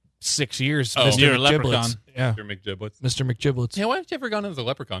last like 6 years. Oh. Mr. You're a McGiblets. leprechaun. Yeah, Your McGiblets. Mr. McGiblets. Yeah, why haven't you ever gone as a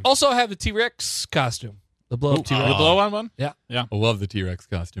leprechaun? Also, I have the T-Rex costume. The blow up T-Rex. The blow on one? Yeah. I love the T-Rex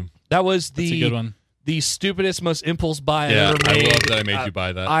costume. That was That's a good one. the stupidest, most impulse buy I Yeah, ever I made. love that I made you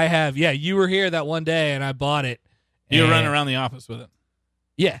buy that. I have. Yeah, you were here that one day, and I bought it. You were And- running around the office with it.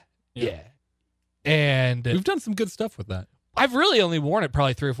 Yeah, Yeah. yeah. And We've done some good stuff with that. I've really only worn it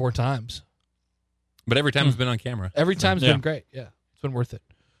probably 3 or 4 times. But every time it's been on camera. Every time's Yeah. been great. Yeah. It's been worth it.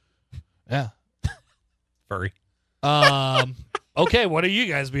 Yeah. Furry. Okay, what are you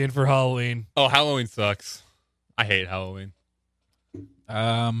guys being for Halloween? Oh, Halloween sucks. I hate Halloween.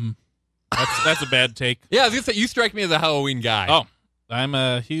 That's a bad take. Yeah, I was gonna say you strike me as a Halloween guy. Oh, I'm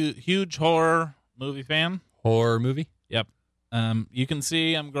a huge horror movie fan. Horror movie? Yep. You can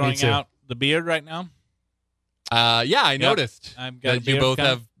see I'm growing too. out the beard right now. Yeah, I noticed I've got a that you beard both kind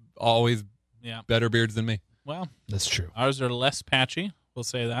have always Yeah. better beards than me. Well, That's true. ours are less patchy. We'll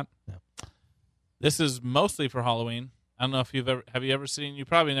say that. Yeah. This is mostly for Halloween. I don't know if you've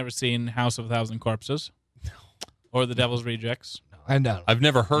probably never seen House of a Thousand Corpses. No. Or The Devil's Rejects. I know. I've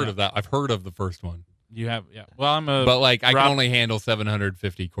never heard of that. I've heard of the first one, You have, yeah. Well, but like I can only handle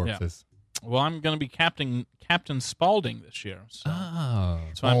 750 corpses. Well, I'm going to be Captain Spaulding this year. So, Oh,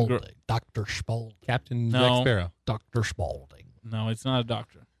 so I'm Dr. Spaulding. Captain No. Jack Sparrow. Dr. Spaulding. no, it's not a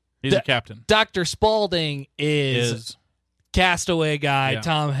doctor. He's a captain. Dr. Spaulding is Castaway guy, Yeah.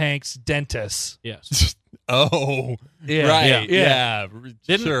 Tom Hanks, dentist. Yes. Oh, Yeah. right. Yeah.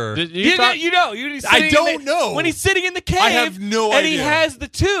 Yeah, sure. Did You talk- know. I don't know. When he's sitting in the cave, I have no and he idea. has the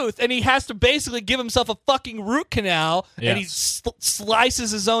tooth, and he has to basically give himself a fucking root canal, and he Yes.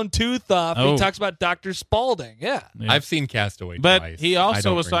 slices his own tooth off. And Oh. he talks about Dr. Spaulding. Yeah. Yeah. I've seen Castaway But twice. he I also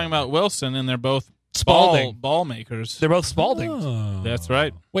don't was talking remember. about Wilson, and they're both Spaulding. ball makers. They're both Spaulding. Oh. That's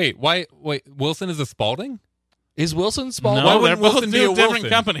right. Wait, why? Wait, Wilson is a Spalding? Is Wilson Spaulding? Why No, they're wouldn't both Wilson be two a different Wilson?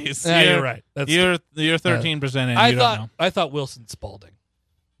 companies. Yeah, you're right. That's You're 13% in. I you don't know. thought Wilson Spaulding.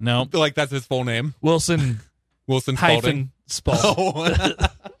 No. Like that's his full name, Wilson Wilson Spalding. Spaulding.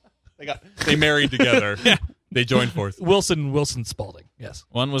 Oh, they married together. They joined forces. Wilson Spaulding. Yes.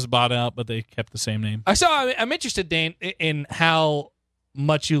 One was bought out, but they kept the same name. I'm interested, Dane, in how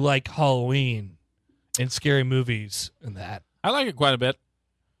much you like Halloween and scary movies and that. I like it quite a bit.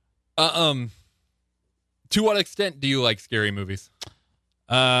 To what extent do you like scary movies?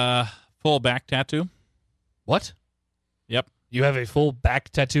 Full back tattoo. What? Yep. You have a full back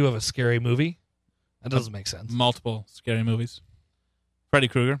tattoo of a scary movie? That doesn't make sense. Multiple scary movies. Freddy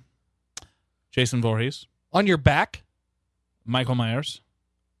Krueger. Jason Voorhees. On your back? Michael Myers.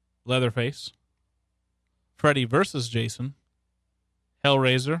 Leatherface. Freddy versus Jason.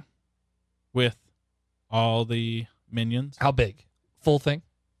 Hellraiser. With all the minions. How big? Full thing?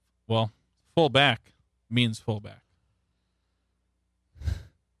 Well, full back means full back.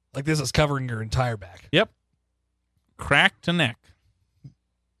 Like this is covering your entire back. Yep. Crack to neck.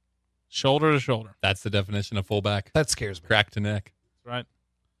 Shoulder to shoulder. That's the definition of fullback. That scares me. Crack to neck. That's right.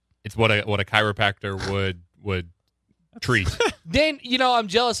 It's what a chiropractor would treat. Dane, I'm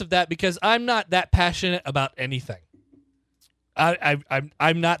jealous of that because I'm not that passionate about anything.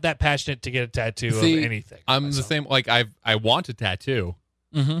 I'm not that passionate to get a tattoo See, of anything. I'm myself. the same. Like I want a tattoo,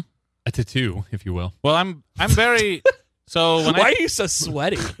 Mm-hmm. a tattoo, if you will. Well, I'm very. So when Why are you so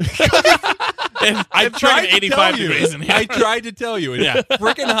sweaty? I'm trying 85 degrees in here. I tried to tell you. It's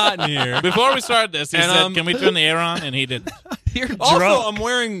freaking hot in here. Before we started this, he And, said, "Can we turn the air on?" And he didn't. You're drunk. Also, I'm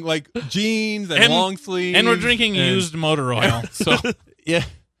wearing like jeans and long sleeves, And we're drinking used motor oil. So yeah,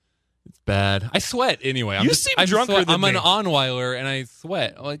 it's bad. I sweat anyway. You seem drunker than I'm an me. Onweiler, and I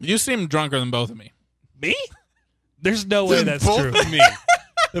sweat. Like you seem drunker than both of me. Me? There's no way that's both true. of me.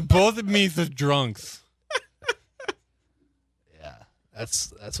 The both of me are drunks. Yeah,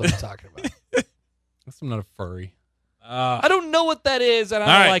 that's what I'm talking about. I'm not a furry. I don't know what that is, and I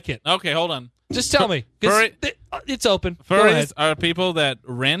All don't right. like it. Okay, hold on. Just tell me. 'Cause Furry- it's open. Go ahead. Furries are people that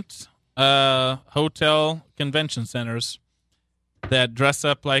rent hotel convention centers that dress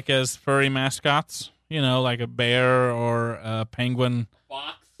up like as furry mascots. Like a bear or a penguin.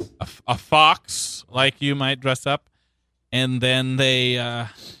 A fox, like you might dress up. And then they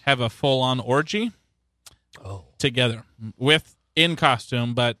have a full-on orgy together in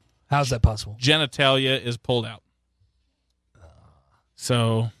costume, but How's that possible? genitalia is pulled out.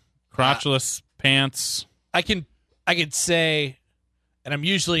 So crotchless pants. I can say, and I'm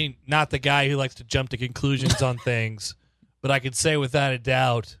usually not the guy who likes to jump to conclusions on things, but I can say without a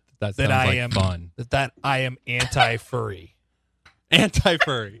doubt That that sounds I like am fun. that I am anti-furry.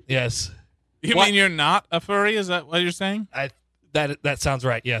 Anti-furry. Yes, You What? mean you're not a furry? Is that what you're saying? that sounds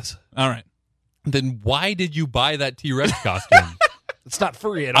right. Yes, All right. Then why did you buy that T-Rex costume? it's not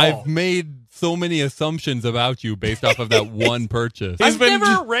furry at all. I've made so many assumptions about you based off of that one purchase. I've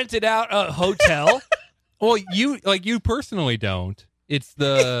never rented out a hotel. Well, you personally don't. It's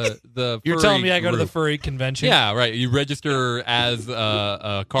the You're furry telling me I go to the group. furry convention? Yeah, right. You register as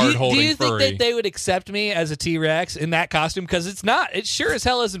a card holding Do you think furry. that they would accept me as a T-Rex in that costume? Because it's not. It sure as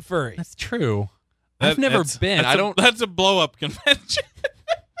hell isn't furry. That's true. I've never been. That's I don't. That's a blow-up convention.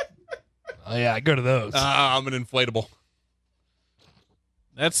 Oh yeah, I go to those. I'm an inflatable.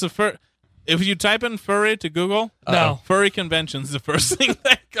 That's the first. If you type in furry to Google, No. furry convention's the first thing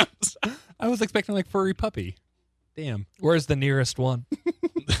that comes up. I was expecting like furry puppy. Damn. Where's the nearest one?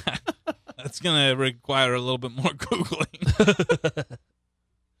 That's going to require a little bit more Googling.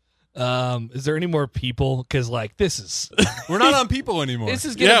 Is there any more people? Because like this is We're not on people anymore. this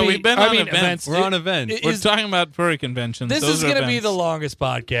is gonna Yeah, be. we've been I on mean, events. We're on events. it We're is- talking about furry conventions. This Those is are going to be events. the longest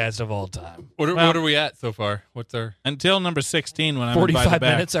podcast of all time. What are we at so far? What's our Until number 16 when I'm 45 invited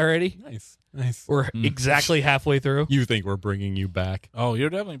back. minutes already. nice? We're exactly halfway through. You think we're bringing you back? Oh, you're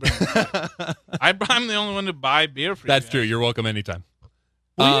definitely bringing it back. I'm the only one to buy beer for you. That's guys. true. You're welcome anytime.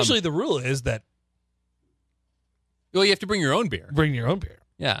 Well, usually the rule is that Well, you have to bring your own beer. bring your own beer.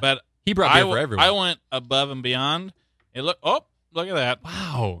 Yeah. But He brought beer for everyone. I went above and beyond. Look at that.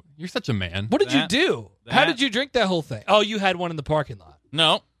 Wow, you're such a man. What did you That- do? that- How did you drink that whole thing? Oh, you had one in the parking lot.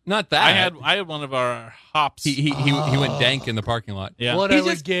 No, Not that. I had one of our hops. He went dank in the parking lot. yeah. What He I would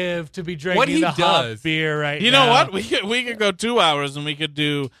just- give to be drinking what he the hot does- beer right You now. know what? We could go 2 hours and we could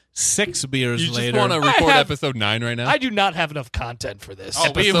do 6 beers You later. just want to record have- episode 9 right now? I do not have enough content for this.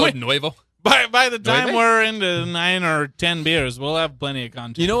 Oh, we- episode nuevo. By the time Really? we're into 9 or 10 beers, we'll have plenty of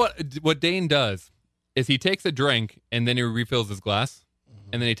content. You know what Dane does is he takes a drink and then he refills his glass,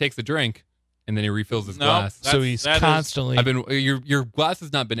 and then he takes a drink and then he refills his No, glass. that- So he's that is- constantly. I've been your glass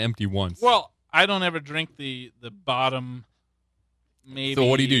has not been empty once. Well, I don't ever drink the bottom. Maybe. So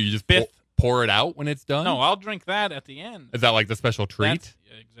what do? You just fifth? pour it out when it's done? No, I'll drink that at the end. Is that like the special treat?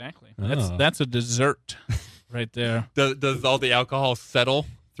 Yeah, exactly. Oh. That's a dessert right there. Does all the alcohol settle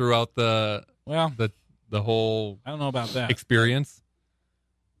throughout the Well, whole I don't know about that. experience?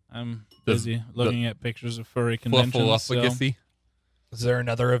 I'm Does busy looking at pictures of furry conventions. So. Fluffaluffagus-y? Is there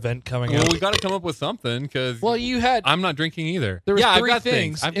another event coming Well, up? we got to come up with something because Well, you had I'm not drinking either. There was yeah, 3 I've got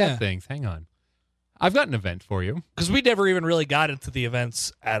things. I've Yeah. got things. Hang on. I've got an event for you. because we never even really got into the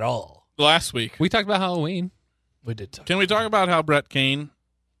events at all. Last week, We talked about Halloween. We did talk. can we talk about how Brett Kane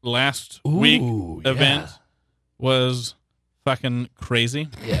last week event was fucking crazy?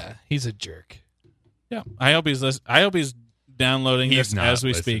 Yeah, he's a jerk. Yeah, I hope he's downloading He's this not as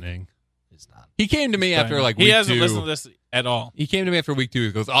we speak. listening. He's not. He came to me after like he week hasn't 2. listened to this at all. He came to me after week 2.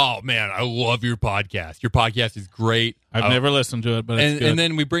 He goes, "Oh man, I love your podcast. Your podcast is great." I've never listened to it, but it's good. And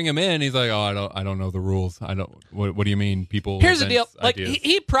then we bring him in. He's like, "Oh, I don't know the rules. I don't. What do you mean, people?" Here's the deal. events, Like ideas?"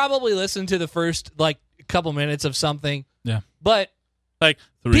 he probably listened to the first like couple minutes of something. Yeah. But like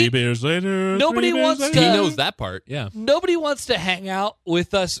 3 He- beers later, nobody 3 beers wants later. to- He knows that part. Yeah. nobody wants to hang out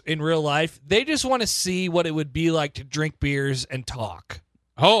with us in real life. They just want to see what it would be like to drink beers and talk.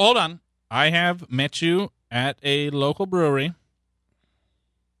 Hold on. I have met you at a local brewery,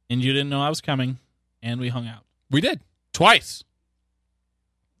 and you didn't know I was coming, and we hung out We did twice.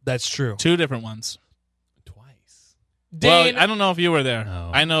 That's true. 2 different ones. twice. Dane, Well, I don't know if you were there.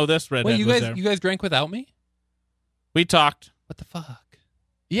 No. I know this redhead Wait, you was guys there. you guys drank without me? We talked. What the fuck?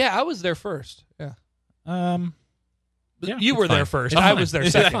 yeah, I was there first. Yeah. Yeah, You were fine. there first. It's I fine. was there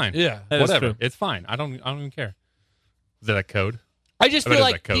It's second. fine. Yeah. That is Whatever. true. It's fine. I don't even care. Is that a code? I just I bet feel it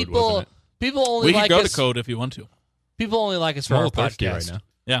was like a code, people wasn't people only We could like go us. to Code if you want to. People only like us for I'm a our little thirsty podcast. right now.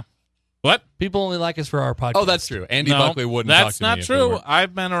 Yeah. What? People only like us for our podcast. Oh, that's true. Andy No, Buckley wouldn't talk that's to not me if we true. weren't.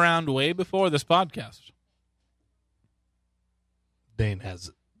 I've been around way before this podcast. Dane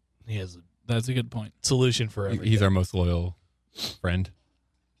has he has a That's a good point. solution for everything. He's our most loyal friend.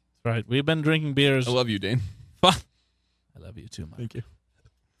 That's right. We've been drinking beers. I love you, Dane. I love you too, Mike. Thank you.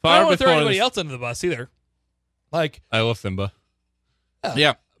 I Far don't want to throw before anybody this- else under the bus either. Like I love Simba.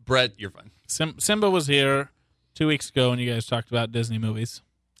 Yeah. Brett, you're fine. Simba was here 2 weeks ago, and you guys talked about Disney movies.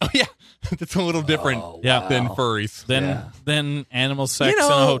 Oh yeah, that's a little different Yeah. than furries. Then animal sex You know,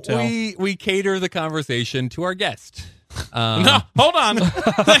 in a hotel. we cater the conversation to our guest. No, hold on.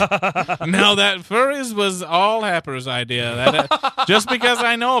 Now that furries was all Happer's idea. That just because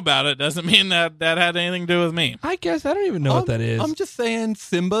I know about it doesn't mean that had anything to do with me. I guess I don't even know what that is. I'm just saying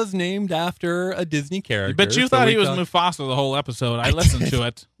Simba's named after a Disney character. But you so thought we he was thought- Mufasa the whole episode. I listened to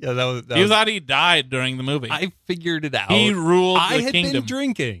it. Yeah, that was. You thought he died during the movie. I figured it out. He ruled I the had kingdom. been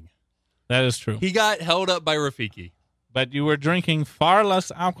drinking. That is true. He got held up by Rafiki. But you were drinking far less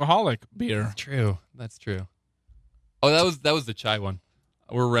alcoholic beer. True. That's true. Oh, that was the chai one.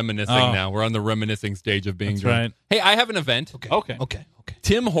 We're reminiscing Oh. now. We're on the reminiscing stage of being That's drunk. right. Hey, I have an event. Okay. Okay.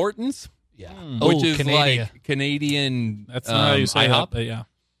 Tim Hortons, Yeah. which is Canada. like Canadian. That's not how you say IHOP. it. But yeah.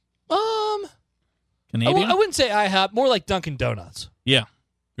 I Canadian? wouldn't say IHOP. More like Dunkin' Donuts. Yeah.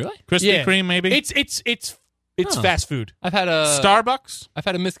 Really? Krispy Yeah. Kreme, maybe? It's Huh. fast food. I've had a Starbucks? I've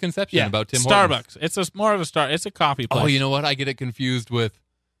had a misconception Yeah, about Tim Starbucks. Hortons. It's more of a star. It's a coffee place. Oh, you know what? I get it confused with.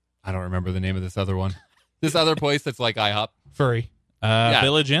 I don't remember the name of this other one. This other place that's like IHOP. Furry.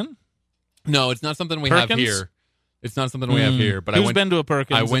 Village Inn? No, it's not something we Perkins? have here. It's not something we have here. But Who's been to a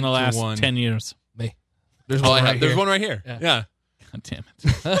Perkins I went in the to last one. 10 years? Me. There's There's one right here. Yeah. Yeah. God damn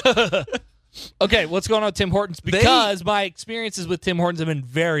it. Okay, what's going on with Tim Hortons? Because my experiences with Tim Hortons have been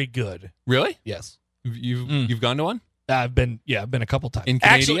very good. Really? Yes. You've gone to one? I've been a couple times. In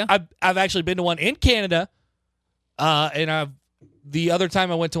Actually, Canada? I've actually been to one in Canada, and the other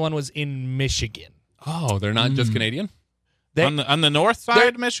time I went to one was in Michigan. Oh, they're not just Canadian? On the north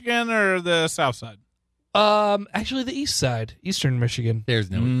side of Michigan or the south side? Actually, the east side, eastern Michigan, There's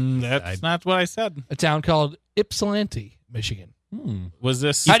no. That's not what I said. a town called Ypsilanti, Michigan. Was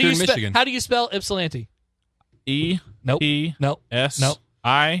this How do you Michigan. How do you spell Ypsilanti? E Nope. P Nope. S Nope.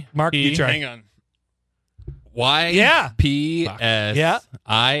 I Mark, P? you try. Hang on. Y Yeah. P S Yeah.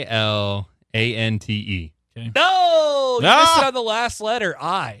 I L A N T E. No, you Ah! missed it on the last letter.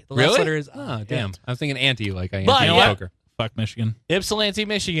 I. The last Really? letter is I. Oh, Yeah. damn. I was thinking anti, like I But anti you know what? poker. Fuck Michigan. Ypsilanti,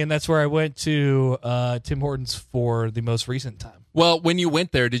 Michigan. That's where I went to Tim Hortons for the most recent time. Well, when you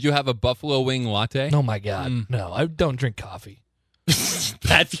went there, did you have a buffalo wing latte? Oh my God, no! I don't drink coffee.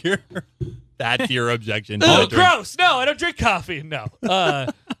 That's your objection. Oh, to drink. gross! No, I don't drink coffee. No.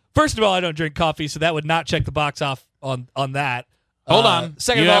 First of all, I don't drink coffee, so that would not check the box off on that. Hold on.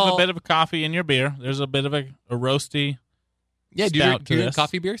 Second you of have all, a bit of a coffee in your beer. There's a bit of a roasty. Yeah, do you stout drink, to do you drink this.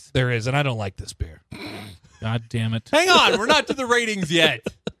 coffee beers? there is, and I don't like this beer. God damn it. Hang on, we're not to the ratings yet.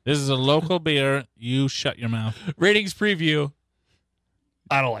 This is a local beer. You shut your mouth. Ratings preview.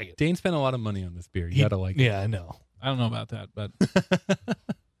 I don't like it. Dane spent a lot of money on this beer. You gotta like it. Yeah, I know. I don't know about that, but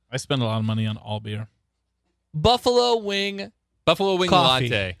I spend a lot of money on all beer. Buffalo wing. Buffalo wing Coffee.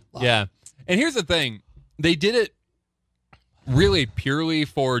 latte. Yeah. And here's the thing. They did it really purely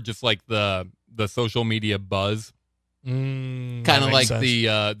for just like the social media buzz. Kind of like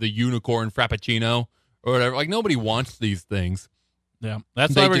the unicorn frappuccino or whatever. Like nobody wants these things. Yeah.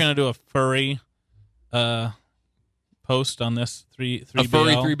 That's They why we're just- going to do a furry post on this 3BL. A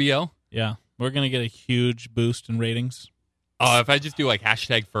furry 3BL. Yeah. We're going to get a huge boost in ratings. Oh, if I just do like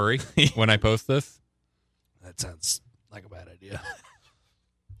hashtag furry when I post this. That sounds like a bad idea.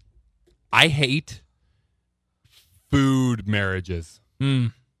 I hate food marriages.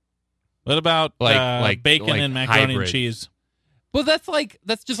 What about Like bacon like and macaroni hybrid. and cheese? Well,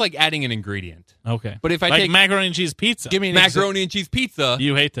 that's just like adding an ingredient. Okay. But if I like take macaroni and cheese pizza. Give me an macaroni and cheese pizza,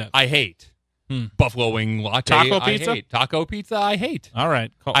 You hate that. I hate. Buffalo wing latte, Taco I pizza? hate. Taco pizza, I hate. All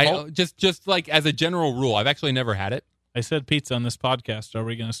right. Just like as a general rule, I've actually never had it. I said pizza on this podcast. Are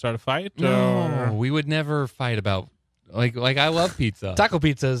we going to start a fight? No, we would never fight about like I love pizza. Taco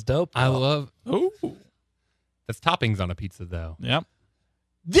pizza is dope. I love. Ooh. That's toppings on a pizza, though. Yep.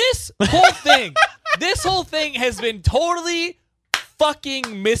 This whole thing has been totally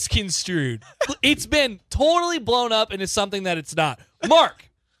fucking misconstrued. It's been totally blown up into something that it's not. Mark,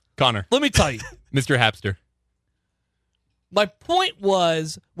 Connor, let me tell you. Mr. Hapster. My point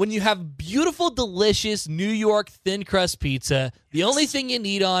was, when you have beautiful, delicious New York thin crust pizza, the only thing you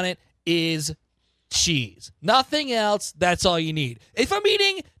need on it is cheese. Nothing else. That's all you need. If I'm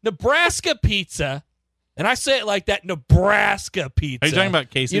eating Nebraska pizza, and I say it like that, Nebraska pizza. Are you talking about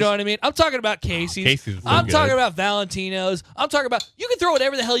Casey's? You know what I mean? I'm talking about Casey's. Casey's is so I'm good. talking about Valentino's. I'm talking about, you can throw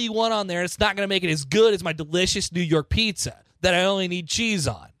whatever the hell you want on there, and it's not going to make it as good as my delicious New York pizza that I only need cheese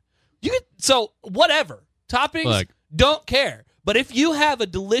on. So, whatever. Toppings, Look. don't care. But if you have a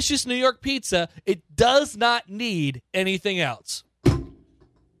delicious New York pizza, it does not need anything else.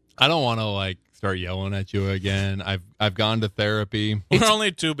 I don't want to like start yelling at you again. I've gone to therapy. We're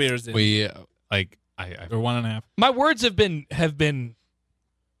only 2 beers in. We like I Or 1.5. My words have been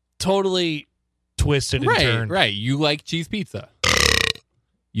totally twisted and turned. right. You like cheese pizza.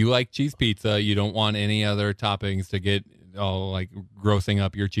 You like cheese pizza. You don't want any other toppings to get all like grossing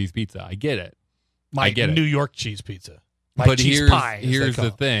up your cheese pizza. I get it. My I get it. New York cheese pizza. My But cheese here's pie, as they here's call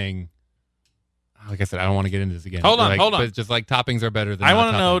the it. thing. Like I said, I don't want to get into this again. Hold on. But just like toppings are better than I want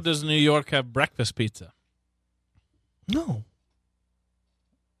want to know, does New York have breakfast pizza? No.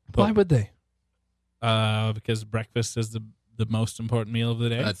 But- Why would they? Because breakfast is the most important meal of the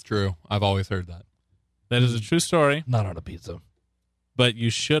day. That's true. I've always heard that. That is a true story, Not on a pizza. but you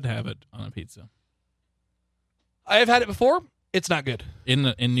should have it on a pizza. I have had it before. It's not good. In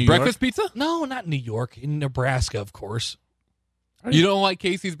New Breakfast York? pizza? No, not New York. In Nebraska, of course. You don't like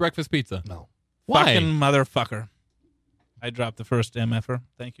Casey's breakfast pizza? No. Why? Fucking motherfucker. I dropped the first MFer.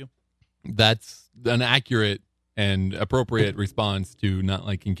 Thank you. That's an accurate and appropriate response to not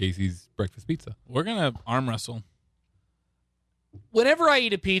liking Casey's breakfast pizza. We're going to arm wrestle. Whenever I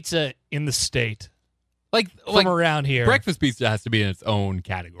eat a pizza in the state Like from around here, breakfast pizza has to be in its own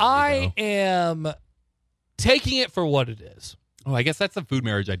category. I though. am taking it for what it is. Oh, I guess that's a food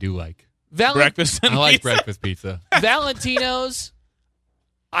marriage I do like. Breakfast and I like pizza. breakfast pizza. Valentino's,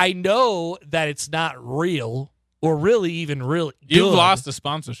 I know that it's not real or really even really good. You've lost a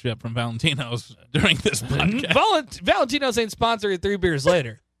sponsorship from Valentino's during this podcast. Valentino's ain't sponsoring 3 beers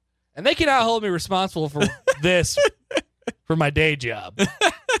later. And they cannot hold me responsible for this for my day job.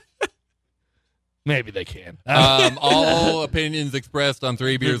 Maybe they can. All opinions expressed on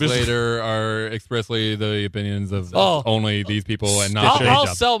 3 beers later are expressly the opinions of only these people and not the day I'll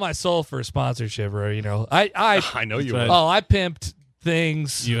job. sell my soul for a sponsorship, or I know you right. will. I pimped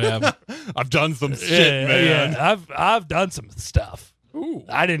things. You have. I've done some shit, man. Yeah, I've done some stuff. Ooh.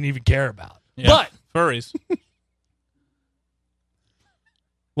 I didn't even care about. Yeah. But Furries.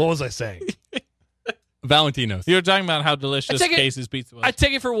 what was I saying? Valentino's. You were talking about how delicious Casey's pizza was. I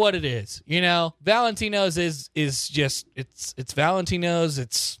take it for what it is. Valentino's is just it's Valentino's.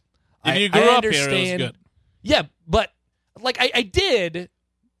 It's if you I grew up understand. here, it was good. Yeah, but like I did,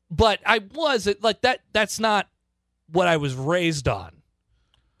 but I wasn't like that. That's not what I was raised on.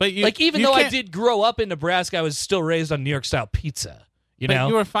 But you, Like even you though I can't- did grow up in Nebraska, I was still raised on New York style pizza. You but know,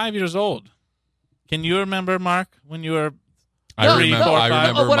 you were 5 years old. Can you remember, Mark, when you were? I No, remember. no. I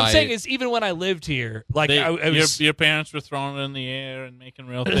remember what my. I'm saying is, even when I lived here, like They, I was, your parents were throwing it in the air and making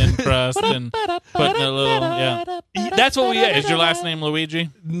real thin crust and putting a little. Yeah. that's what we ate. Is your last name Luigi?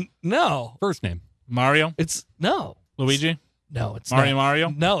 No, First name. Mario? it's no, Luigi? no, it's Mario not. Mario?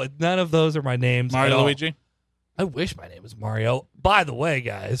 No, none of those are my names. at Mario all. Luigi? I wish my name was Mario. By the way,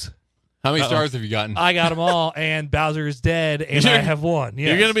 guys, How many Uh-oh. stars have you gotten? I got them all, and Bowser is dead, and I have one. Yes.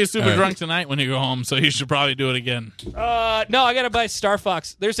 You're going to be super All right. drunk tonight when you go home, so you should probably do it again. No, I gotta buy Star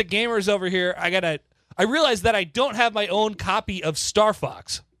Fox. There's a Gamers over here. I realized that I don't have my own copy of Star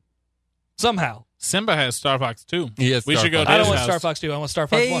Fox. Somehow, Simba has Star Fox too. He has We Star should go Fox. to I his don't want house. Star Fox 2. I want Star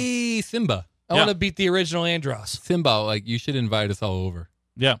Fox 1. Hey, Simba. I want to beat the original Andros. Simba, like you should invite us all over.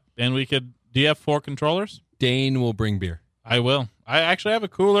 Yeah, and we could. Do you have 4 controllers? Dane will bring beer. I will. I actually have a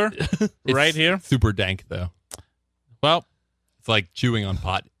cooler right It's here. Super dank though. Well, It's like chewing on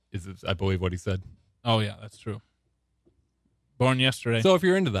pot. Is I believe what he said. oh yeah, that's true. Born yesterday. So if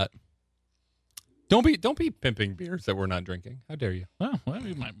you're into that, don't be pimping beers that we're not drinking. How dare you? well,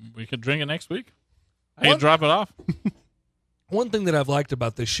 we could drink it next week. I can drop it off. One thing that I've liked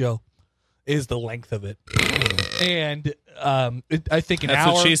about this show is the length of it, and I think an That's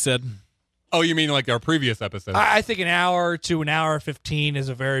hour. what she said. Oh, you mean like our previous episode? I think an hour to an hour 15 is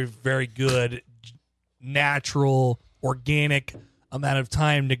a very, very good, natural, organic amount of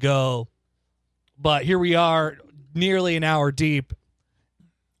time to go. But here we are, nearly an hour deep.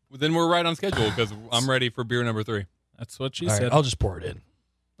 Then we're right on schedule because I'm ready for beer number 3. That's what she All right, said. I'll just pour it in.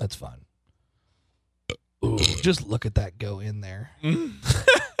 That's fine. Ooh, just look at that go in there.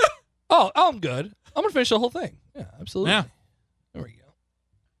 Oh, I'm good. I'm gonna finish the whole thing. Yeah, absolutely. Yeah. There we go.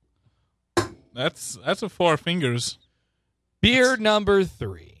 That's a 4 fingers. Beer number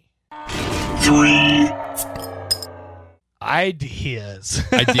 3. 3, Ideas.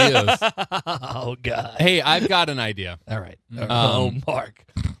 Ideas. Oh God. Hey, I've got an idea. All right. Oh, Mark.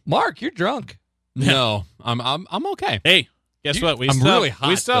 Mark, you're drunk. No, I'm okay. Hey, guess what? I'm really hot,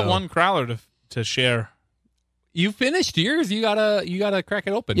 We still have though. one crowler to share. You finished yours. You gotta crack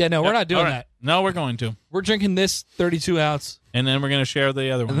it open. Yeah, no, we're not doing All right. that. No, we're going to, We're drinking this 32 ounce, and then we're going to share the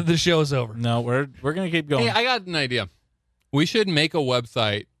other and then one. the show's over. No, we're going to keep going. Hey, I got an idea. We should make a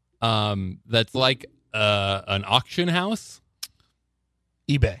website that's like an auction house,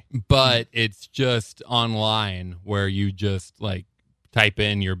 eBay. but it's just online where you just like type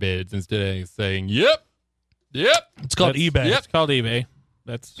in your bids instead of saying yep. It's called That's- eBay. It's called eBay.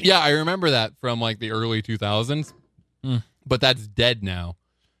 That's Yeah, I remember that from like the early 2000s, but that's dead now.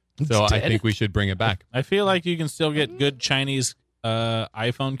 So I dead? think we should bring it back. I feel like you can still get good Chinese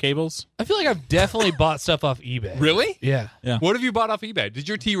iPhone cables. I feel like I've definitely bought stuff off eBay. Really? Yeah. What have you bought off eBay? Did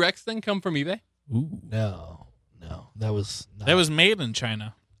your T-Rex thing come from eBay? No. That was not. That was made in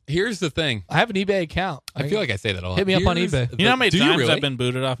China. Here's the thing. I have an eBay account. I feel like I say that a lot. Hit me up on Here's eBay. the- You know how many Do times really? I've been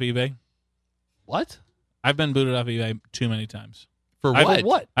booted off eBay? What? I've been booted off eBay too many times. For I've- what?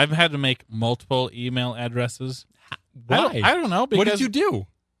 What? I've had to make multiple email addresses. Why? I don't know. Because, What did you do?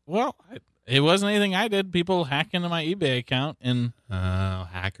 Well, it wasn't anything I did. People hack into my eBay account, and Oh,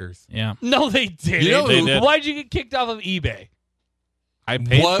 hackers. yeah, No, they didn't. You know They did. Why'd you get kicked off of eBay? I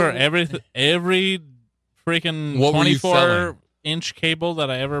paid What- for every freaking What were you 24-inch cable that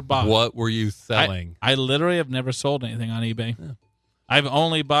I ever bought. What were you selling? I literally have never sold anything on eBay. Yeah. I've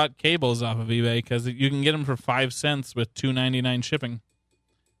only bought cables off of eBay because you can get them for 5 cents with $2.99 shipping,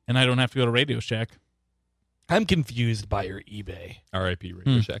 and I don't have to go to Radio Shack. I'm confused by your eBay. R.I.P.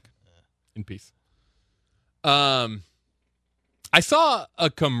 Radio Shack. In peace. I saw a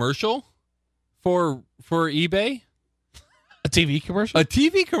commercial for eBay. A TV commercial? A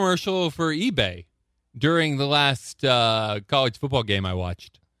TV commercial for eBay during the last college football game I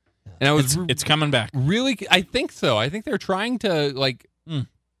watched. And I was It's coming back. really, I think so. I think they're trying to like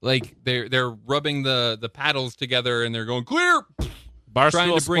they're rubbing the paddles together and they're going clear,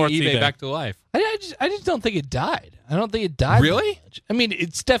 trying to bring eBay back to life. I just don't think it died. I don't think it died. Really? that much. I mean,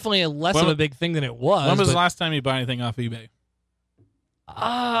 it's definitely less of a big thing than it was. When was the last time you bought anything off eBay?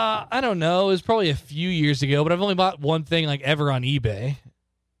 I don't know. It was probably a few years ago, but I've only bought one thing like ever on eBay.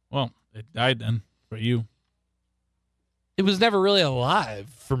 Well, it died then for you. It was never really alive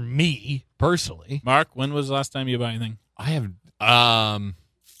for me personally. Mark, when was the last time you bought anything? I have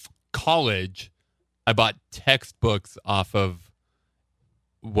college. I bought textbooks off of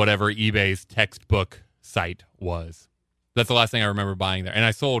whatever eBay's textbook site was. That's the last thing I remember buying there. And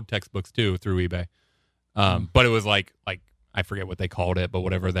I sold textbooks too through eBay. But it was like I forget what they called it, but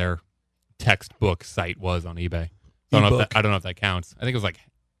whatever their textbook site was on eBay. So I don't know if that counts. I think it was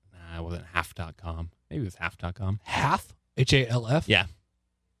it wasn't half.com. Maybe it was half.com. Half? HALF? Yeah.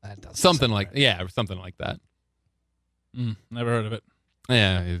 That doesn't Something sound like right. yeah, or something like that. Never heard of it.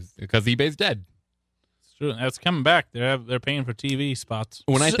 Yeah, because eBay's dead. It's true. It's coming back. They're paying for TV spots.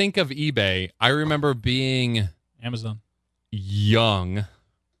 When I think of eBay, I remember being Amazon. young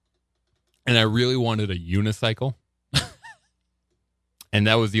and I really wanted a unicycle. And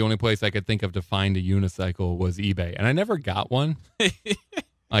that was the only place I could think of to find a unicycle was eBay. And I never got one.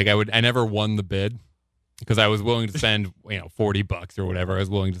 I never won the bid because I was willing to spend, $40 or whatever I was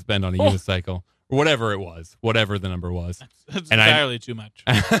willing to spend on a unicycle or whatever it was, whatever the number was. That's And entirely too much.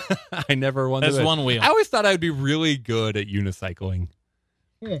 I never won That's the bid. one wheel. I always thought I would be really good at unicycling.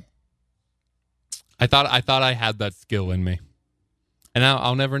 I thought I had that skill in me. And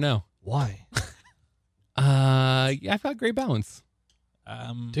I'll never know. Why? I've got great balance.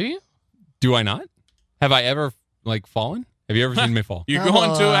 Do you? Do I not? Have I ever fallen? Have you ever seen me fall? You're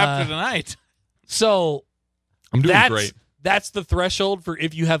going to after tonight. So I'm doing great. That's the threshold for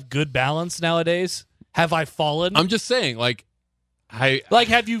if you have good balance nowadays. Have I fallen? I'm just saying,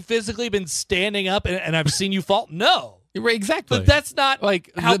 have you physically been standing up and I've seen you fall? No. Exactly. But that's not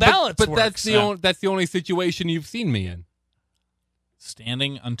how balance But works. that's the only situation you've seen me in.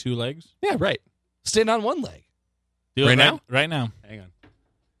 Standing on two legs? Yeah, right. Stand on one leg. Do Right it now? Right now. Hang on.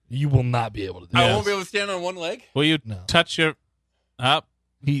 You will not be able to do I that. won't be able to stand on one leg. Will you No. touch your up?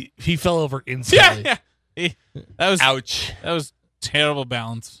 He fell over instantly. Yeah. That Ouch. was terrible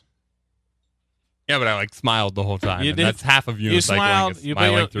balance. Yeah, but I smiled the whole time. You and did. that's half of unicycling. You smiled. is You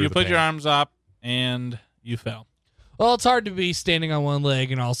smiling put through your, the put your pain. arms up and you fell. Well, it's hard to be standing on one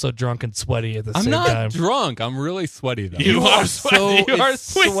leg and also drunk and sweaty at the I'm same not time. drunk. I'm really sweaty though. You are sweaty. You are it's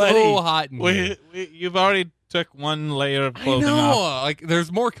so sweaty. hot in here. You've already took one layer of I clothing know. off.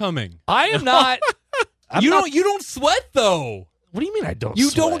 There's more coming. I am not. You don't sweat though. What do you mean I don't? You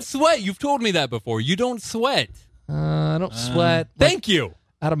sweat? don't sweat. You've told me that before. You don't sweat. I don't sweat. Thank you.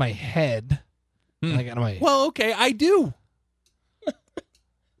 Out of my head. Like out of my. Well, okay, I do.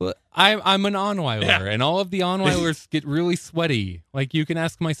 Well, I'm an Onweiler, and all of the Onweilers get really sweaty. You can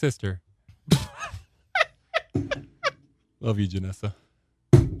ask my sister. Love you, Janessa.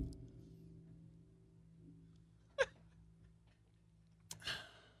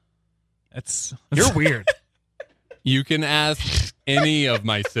 You're weird. You can ask any of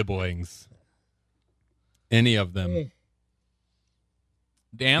my siblings. Any of them.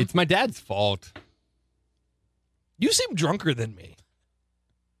 Dan? It's my dad's fault. You seem drunker than me.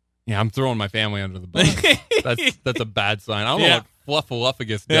 Yeah, I'm throwing my family under the bus. That's a bad sign. I don't know what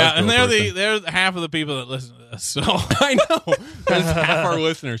Fluffaluffagus does. Yeah, and to a they're person. half of the people that listen to this. So I know. That's half our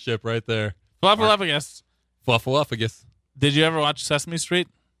listenership right there. Fluffaluffagus. Fluffaluffagus. Did you ever watch Sesame Street?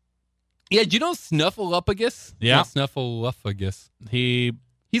 Yeah, do you know Snuffleupagus? Yeah. Not Snuffleupagus.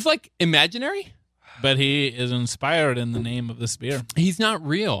 He's imaginary? but he is inspired in the name of this beer. He's not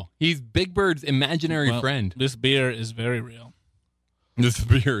real. He's Big Bird's imaginary friend. This beer is very real. This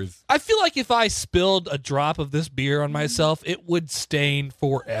beer is... I feel like if I spilled a drop of this beer on myself, it would stain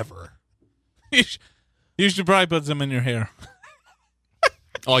forever. You should probably put some in your hair.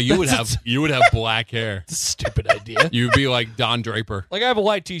 Oh, you would have black hair. It's a stupid idea. You'd be like Don Draper. Like I have a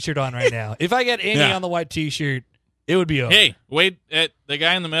white T-shirt on right now. If I get Andy on the white T-shirt, it would be over. Hey, wait, the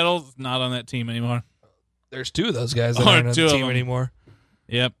guy in the middle is not on that team anymore. There's two of those guys that aren't on two the of team them. anymore.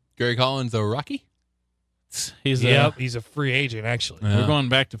 Yep. Gary Collins, a Rocky. He's He's a free agent, actually. We're going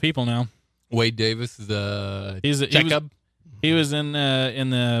back to people now. Wade Davis is a checkup. He was in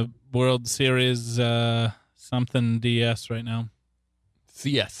the World Series something DS right now.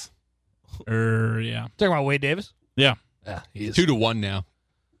 CS. Yeah. Talking about Wade Davis? Yeah. Yeah, he is. 2-1 now.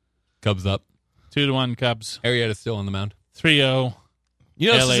 Cubs up. 2-1 Cubs. Arrieta's still on the mound. 3-0. You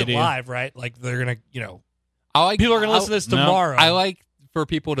know, this isn't LAD. live, right? Like, they're going to, I like people are going to listen to this No. tomorrow. I like for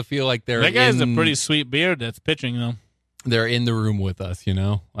people to feel like That guy's a pretty sweet beard that's pitching, though. they're in the room with us,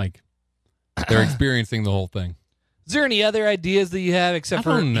 like they're experiencing the whole thing. Is there any other ideas that you have except I for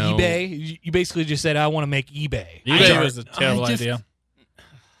don't know. eBay? You basically just said, I want to make eBay. eBay was a terrible I just- idea.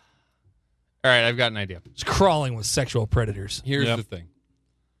 All right, I've got an idea. It's crawling with sexual predators. Here's Yep. the thing.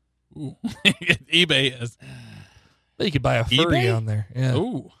 Ooh. eBay is. But you could buy a furry eBay? on there. Yeah.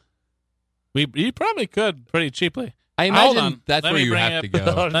 Ooh. You probably could pretty cheaply. I Hold imagine on. that's Let where me you bring have up- to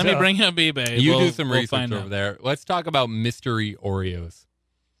go. Let me bring up eBay. You We'll- do some we'll research find over out. there. Let's talk about mystery Oreos.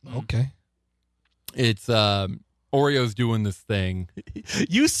 Okay. It's Oreos doing this thing.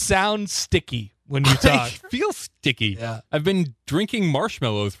 You sound sticky when you I talk. feel sticky. Yeah. I've been drinking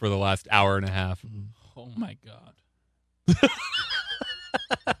marshmallows for the last hour and a half. Oh, my God.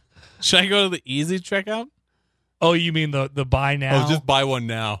 Should I go to the easy checkout? Oh, you mean the buy now? Oh, just buy one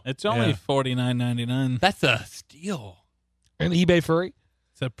now. It's only Yeah. $49.99. That's a steal. an eBay furry?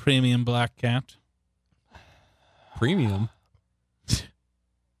 It's a premium black cat. Premium.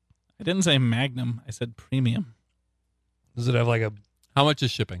 I didn't say Magnum. I said premium. Does it have like a? How much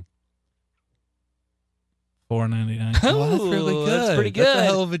is shipping? $4.99. Oh, that's really good. That's pretty good. That's a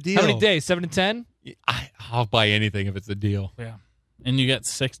hell of a deal. How many days? 7 to 10? I'll buy anything if it's a deal. Yeah. And you get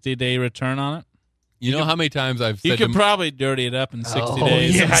 60-day return on it. You know how many times I've You said could probably dirty it up in 60 Oh,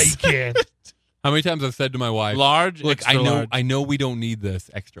 days. yeah, you can. how many times I've said to my wife, Large, "Look, extra large. I know we don't need this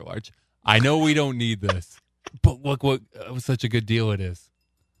extra large. I know we don't need this, but look what such a good deal it is."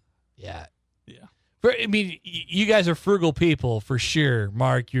 Yeah. Yeah. I mean, you guys are frugal people for sure.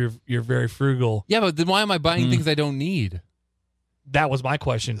 Mark, you're very frugal. Yeah, but then why am I buying things I don't need? That was my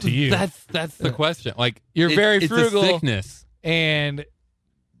question to you. That's the question. Like You're very it's frugal. a sickness. And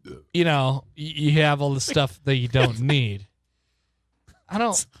you have all the stuff that you don't need. I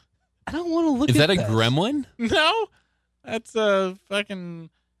don't want to look Is at that a this. gremlin? No, that's a fucking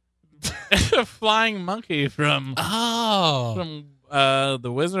flying monkey from Oh,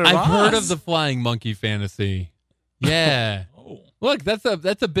 the Wizard of I've Oz. heard of the flying monkey fantasy. Yeah. Oh. Look, that's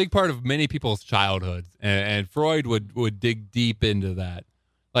a big part of many people's childhoods, and Freud would dig deep into that.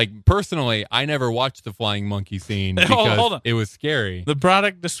 Like personally, I never watched the flying monkey scene Hold because on. it was scary. The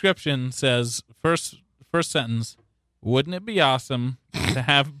product description says first sentence. Wouldn't it be awesome to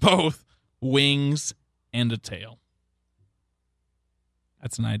have both wings and a tail?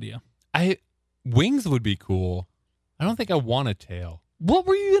 That's an idea. Wings would be cool. I don't think I want a tail. What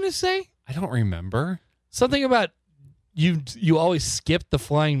were you gonna say? I don't remember. Something about you always skip the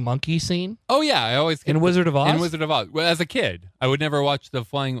flying monkey scene Oh yeah, I always in Wizard of Oz. in Wizard of Oz. Well, as a kid, I would never watch the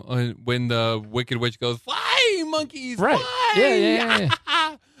flying when the Wicked Witch goes flying monkeys. Right. Fly! Yeah.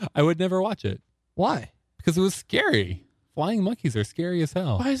 I would never watch it Why? because it was scary. Flying monkeys are scary as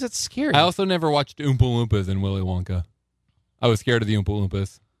hell. Why is it scary? I also never watched Oompa Loompas in Willy Wonka. I was scared of the Oompa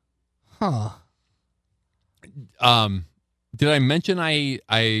Loompas. Huh. Did I mention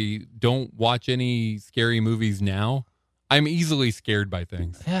I don't watch any scary movies now? I'm easily scared by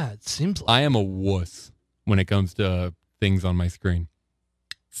things. Yeah, it seems like. I am a wuss when it comes to things on my screen.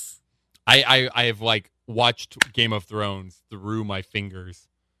 I have like watched Game of Thrones through my fingers.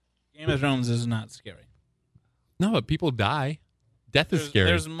 Game of Thrones is not scary. No, but people die. Death is scary.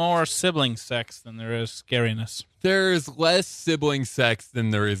 There's more sibling sex than there is scariness There's less sibling sex than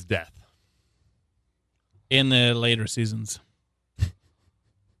there is death. in the later seasons.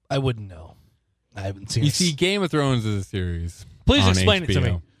 I wouldn't know. I haven't seen You it. see, Game of Thrones is a series. Please on explain it to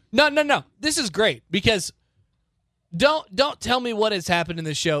HBO. me. No. This is great because don't tell me what has happened in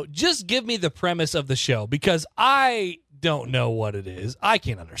the show. Just give me the premise of the show because I don't know what it is. I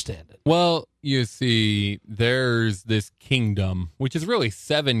can't understand it. Well, you see, there's this kingdom, which is really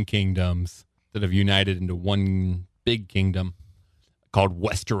 7 kingdoms that have united into one big kingdom called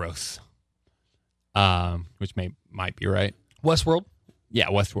Westeros. Which might be right. Westworld? Yeah,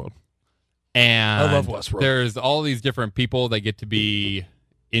 Westworld. And I love Westworld. There's all these different people that get to be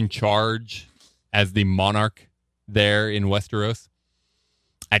in charge as the monarch there in Westeros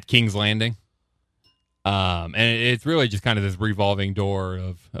at King's Landing. And it's really just kind of this revolving door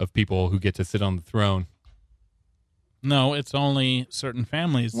of people who get to sit on the throne. No, it's only certain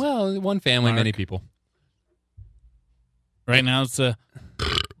families. Well, one family, many people. Right now it's the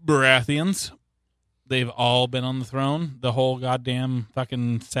Baratheons. They've all been on the throne the whole goddamn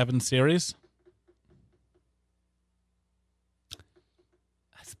fucking 7 series.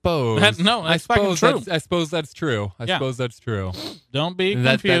 suppose. No, that's fucking true. I suppose that's true. I Yeah. suppose that's true. Don't be And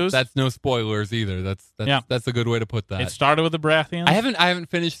confused. that's no spoilers either. That's a good way to put that. It started with the Baratheons. I haven't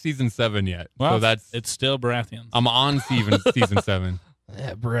finished season 7 yet. Well, so it's still Baratheons. I'm on season 7.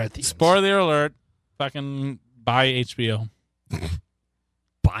 Yeah, Baratheons. Spoiler alert. Fucking buy HBO.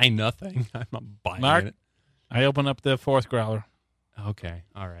 Buy nothing. I'm not buying Mark? it. I open up the fourth growler. Okay.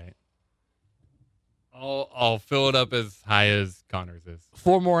 All right. I'll fill it up as high as Connor's is.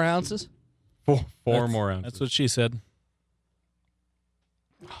 4 more ounces. Four more ounces. That's what she said.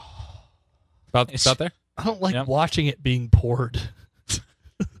 About there? I don't like Yep. watching it being poured.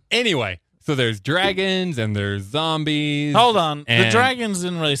 Anyway, so there's dragons and there's zombies. Hold on. The And- dragons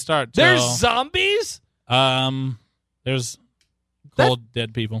didn't really start till... There's zombies? There's cold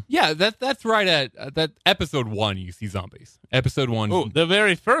dead people. Yeah, that's right at that episode 1 you see zombies. Episode 1. Oh, the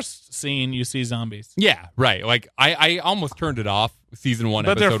very first scene you see zombies. Yeah, right. Like I almost turned it off season 1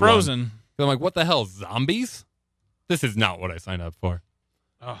 But episode they're frozen. 1. I'm like, what the hell, zombies? This is not what I signed up for.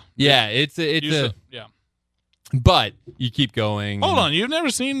 Oh, Yeah, it's yeah. but you keep going. Hold on, you've never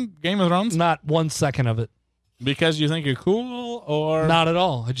seen Game of Thrones Not 1 second of it. because you think you're cool, or Not at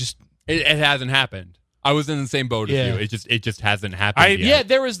all. I just It hasn't happened. I was in the same boat Yeah. as you. It just hasn't happened yet. Yeah,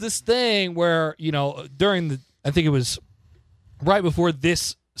 there was this thing where, during I think it was right before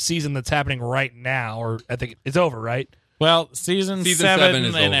this season that's happening right now, or I think it's over, right? Well, season Season seven seven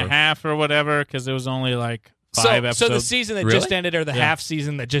is and a over. half or whatever, because it was only like So 5 episodes. the season that Really? just ended, or the Yeah. half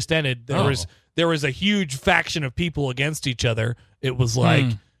season that just ended, Oh. there was a huge faction of people against each other. It was like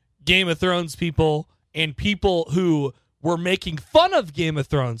Game of Thrones people and people who were making fun of Game of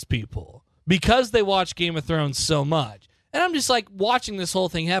Thrones people because they watch Game of Thrones so much. And I'm just like watching this whole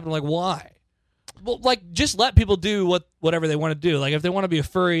thing happen. Like, why? Well, like, just let people do whatever they want to do. Like, if they want to be a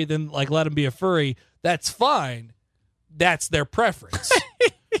furry, then like let them be a furry. That's fine. That's their preference.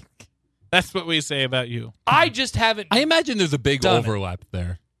 That's what we say about you. I just haven't. I imagine there's a big Done it. overlap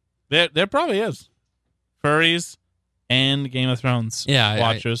there. There probably is. Furries and Game of Thrones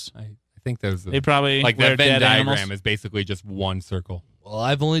watchers. I think there's They probably like wear that Venn dead diagram animals. is basically just one circle. Well,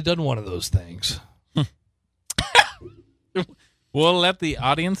 I've only done one of those things. We'll let the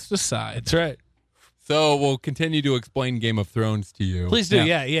audience decide. That's right. So we'll continue to explain Game of Thrones to you. Please do,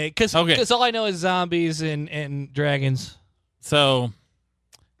 Yeah. yeah. Because Okay. all I know is zombies and dragons. So,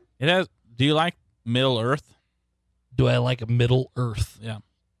 it has. Do you like Middle Earth? Do I like a Middle Earth? Yeah.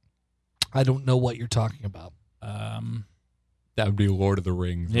 I don't know what you're talking about. That would be Lord of the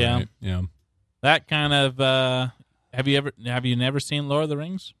Rings. Yeah. Right? Yeah. That kind of. Have you never seen Lord of the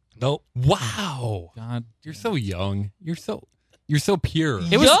Rings? Nope. Wow. God, You're so young. You're so pure.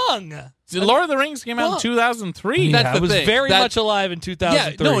 It was young. Lord of the Rings came out in Well, 2003. That's I the was thing. very That- much alive in Yeah,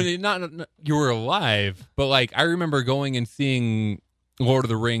 2003. no, not you were alive, but like I remember going and seeing Lord of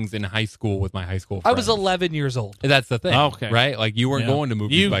the Rings in high school with my high school I friends. was 11 years old. That's the thing. Okay. Right? Like you weren't Yeah. going to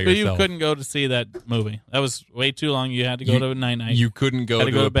movies by You yourself. couldn't go to see that movie. That was way too long. You had to go to night. You couldn't go Had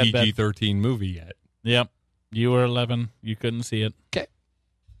to, to go a to bed. PG-13 movie yet. Yep. You were 11. You couldn't see it. Okay.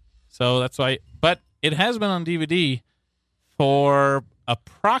 So that's why. But it has been on DVD for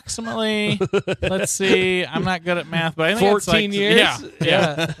approximately, let's see, I'm not good at math, but I think it's 14 like, years?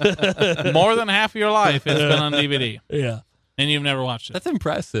 Yeah. More than half of your life it's been on DVD. Yeah. And you've never watched it. That's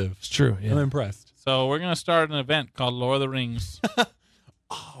impressive. It's true. I'm Yeah. impressed. So we're going to start an event called Lord of the Rings.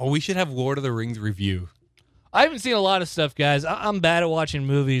 Oh, we should have Lord of the Rings review. I haven't seen a lot of stuff, guys. I'm bad at watching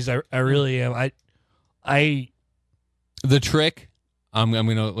movies. I really am. I The trick, I'm going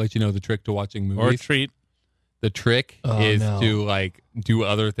to let you know the trick to watching Or movies. treat. The trick Oh, is no. to like do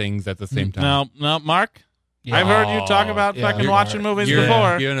other things at the same time. No, Mark. Yeah. I've heard you talk about yeah. fucking You're- watching movies You're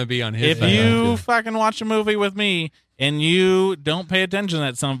before. going to be on his If side, you aren't fucking watch a movie with me and you don't pay attention to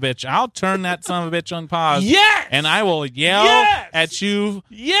that son of a bitch, I'll turn that son of a bitch on pause. Yes! And I will yell Yes! at you.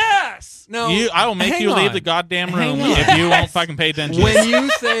 Yes. No, I will make hang you leave on. the goddamn Hang room on. if you won't fucking pay attention.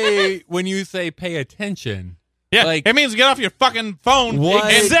 when you say pay attention, yeah, like- it means get off your fucking phone what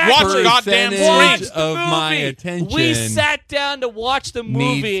and Exactly. watch the goddamn percentage screen. of my movie. attention We sat down to watch the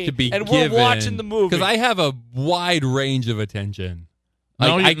movie, needs to be and given, we're watching the movie. because I have a wide range of attention.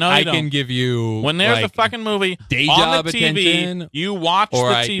 No, Like, you I don't. can give you When there's like, a fucking movie day on job the TV, attention, you watch or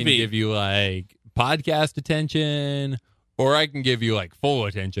the I TV. can give you like podcast attention, or I can give you like full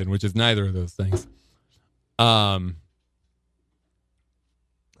attention, which is neither of those things.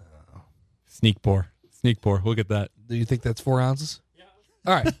 Sneak pour. Look at that. Do you think that's 4 ounces? Yeah.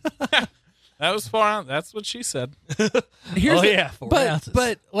 All right. That was 4 ounces. That's what she said. Here's Oh, the- yeah, 4 but ounces.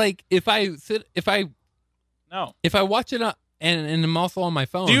 but like if I watch and I'm also on my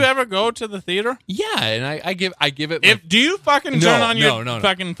phone. Do you ever go to the theater? Yeah, and I give it. Do you fucking turn on your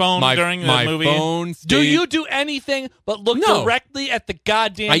fucking phone during the movie? Phone Do you do anything but look directly at the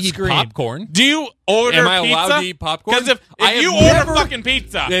goddamn I eat screen? popcorn. Do you order Am I pizza? allowed to eat popcorn? Because if I you have order fucking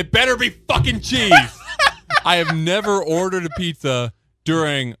pizza, it better be fucking cheese. I have never ordered a pizza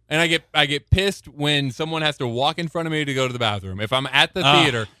during, and I get pissed when someone has to walk in front of me to go to the bathroom. If I'm at the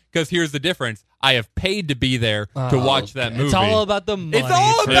theater, because here's the difference: I have paid to be there to watch that movie. It's all about the money. It's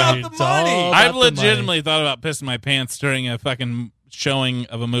all about the money. I've legitimately thought about pissing my pants during a fucking showing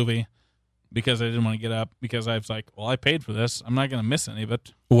of a movie because I didn't want to get up because I was like, well, I paid for this. I'm not going to miss any of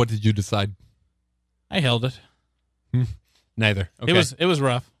it. What did you decide? I held it. Neither. Okay. It was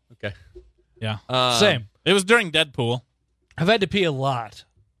rough. Okay. Yeah. Same. It was during Deadpool. I've had to pee a lot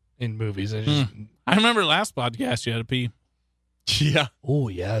in movies. I remember last podcast you had to pee. Yeah. Oh,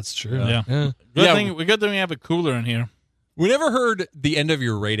 yeah, that's true. Yeah. Good thing we have a cooler in here. We never heard the end of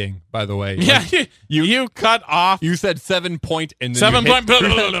your rating, by the way. Yeah, Like, you cut off. you said 7 point and then 7 you point.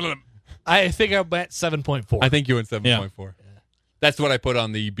 hit- I think I went 7.4. I think you went 7.4. That's what I put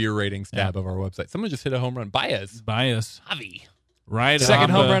on the beer ratings tab of our website. Someone just hit a home run. Bias. Javi. Right. Second off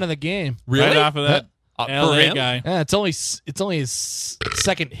home of- run of the game. Really? Right off of that For LA him? guy. Yeah, it's only his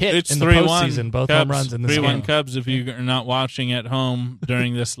second hit It's in the 3-1. postseason. Both Cubs, home runs in this 3-1 game. Cubs if you're not watching at home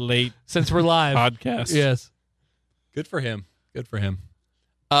during this late Since we're live. podcast. Yes. Good for him. Good for him.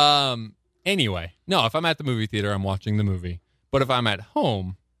 Anyway, no, if I'm at the movie theater, I'm watching the movie. But if I'm at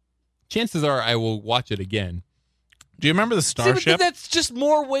home, chances are I will watch it again. Do you remember the See, but Starship? that's just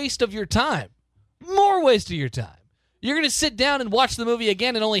more waste of your time. More waste of your time. You're going to sit down and watch the movie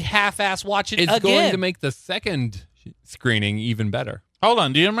again and only half-ass watch it It's again. going to make the second screening even better. Hold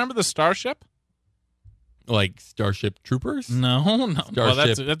on. Do you remember the Starship? Like Starship Troopers? No. Starship Well,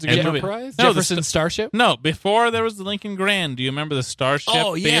 that's a good movie. Enterprise? No, Jefferson Starship? No, before there was the Lincoln Grand. Do you remember the Starship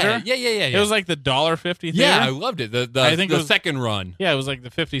Oh, yeah. theater? Yeah. It was like the $1.50 theater. Yeah, I loved it. I think the it was- second run. Yeah, it was like the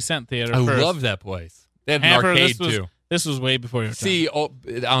 50-cent theater. I first. loved that place. They had an Hamper, arcade, this was, too. This was way before your time. See,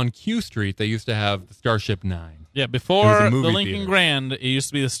 on Q Street, they used to have the Starship 9. Yeah, It was before a the movie Lincoln theater. Grand, it used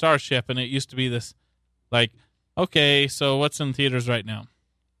to be the Starship, and it used to be this, like, okay, so what's in theaters right now?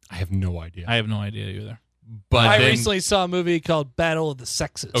 I have no idea. I have no idea either. But I then, recently saw a movie called Battle of the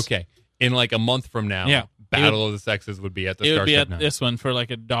Sexes. okay, in like a month from now, Yeah. Battle of the Sexes would be at the It would be Starship at 9. this one for like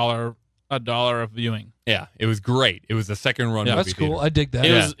 $1 of viewing. Yeah, it was great. It was the second run Yeah, movie That's cool. theater. I dig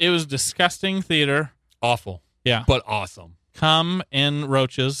that. It was disgusting theater. Awful, Yeah. but awesome. Cum and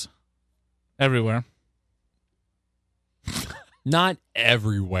roaches everywhere. Not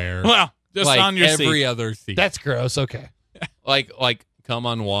everywhere. Well, just like on your every seat. other seat. That's gross. Okay. like come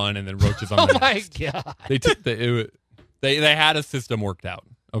on one and then roaches on Oh the my next. God. They took they had a system worked out.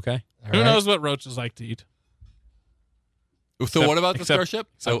 Okay. Who knows what roaches like to eat? So what about the except-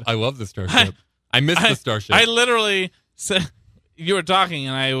 Starship? I love the Starship. I miss the Starship. I literally said, you were talking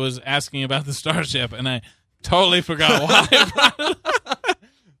and I was asking about the Starship and I totally forgot why.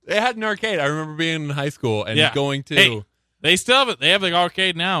 They had an arcade. I remember being in high school and Yeah. going to Hey, they still have it. They have the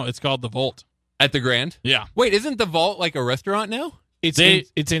arcade now. It's called the Vault. at the Grand. Yeah. Wait, isn't the Vault like a restaurant now? It's They-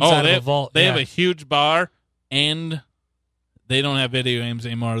 it's inside they of a vault. They yeah. have a huge bar and they don't have video games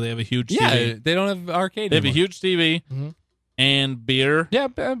anymore. They have a huge Yeah, TV. they don't have arcade. They have a anymore. huge TV Mhm. and beer Yeah,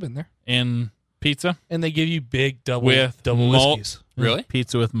 I've been there. and pizza. And they give you big double With double malt- whiskeys. Really?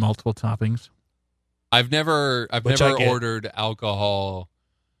 Pizza with multiple toppings. I've never Which I get. ordered alcohol.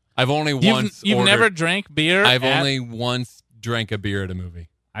 I've only You've once. never ordered- drank beer? I've at- only once drank a beer at a movie.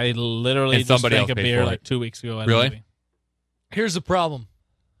 I literally And just somebody drank a else paid beer for like it. 2 weeks ago. At Really? A movie. Here's the problem.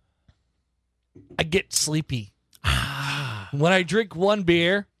 I get sleepy. When I drink one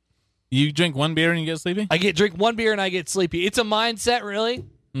beer, You drink one beer and you get sleepy? drink one beer and I get sleepy. It's a mindset, really.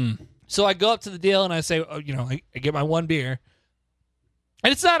 Mm. So I go up to the deal and I say, oh, I get my one beer.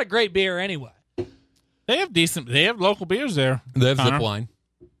 And it's not a great beer anyway. They have local beers there. They have Connor. Zipline.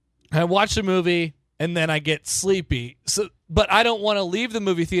 I watch the movie and then I get sleepy. But I don't want to leave the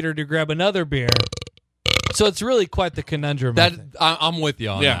movie theater to grab another beer. So it's really quite the conundrum. I think. I'm with you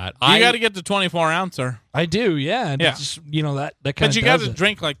on Yeah. that. You got to get the 24 ouncer. I do, yeah. And Yeah. it's just, that kind But of you got to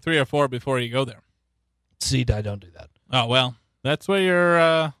drink like 3 or 4 before you go there. See, I don't do that. Oh, well. That's where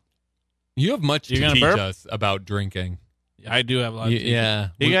you're. You have much You're to gonna teach burp? us about drinking. I do have a lot of Yeah.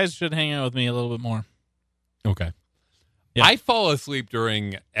 You guys should hang out with me a little bit more. Okay. Yeah. I fall asleep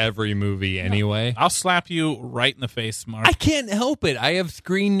during every movie anyway. I'll slap you right in the face, Mark. I can't help it. I have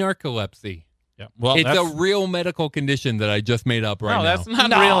screen narcolepsy. Yeah. Well, It's that's, a real medical condition that I just made up right no, now. that's not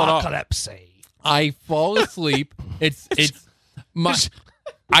real at all. Narcolepsy. I fall asleep. it's my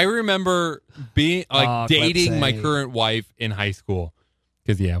I remember being dating my Glipsy. current wife in high school.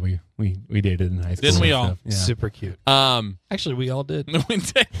 Because we dated in high school. Didn't we and all? stuff. Yeah. Super cute. Actually, we all did. We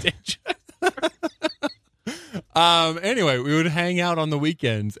did. Anyway, we would hang out on the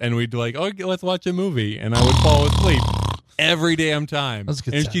weekends and we'd like, okay, let's watch a movie, and I would fall asleep every damn time. That's a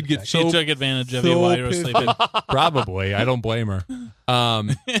good and sound she'd get effect. so She took advantage of so you while you were pissed. sleeping. Probably, I don't blame her.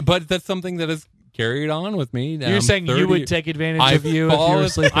 But that's something that has carried on with me. Now You're I'm saying you 30. would take advantage I of you if you fall were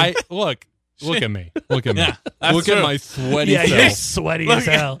as- sleeping? look at me. Look at me. Yeah, that's look at true. my sweaty yeah, self. you're sweaty as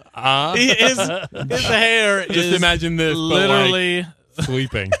hell. His hair Just is imagine this, literally. but like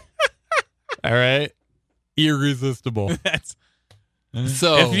sleeping. All right, irresistible. That's,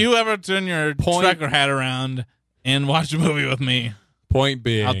 So if you ever turn your Point- trucker hat around and watch a movie with me, point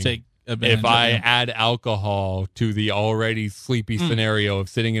being, I'll take advantage. if I of you. add alcohol to the already sleepy scenario of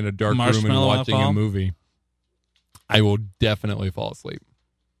sitting in a dark room and Marshmallow watching alcohol? a movie, I will definitely fall asleep.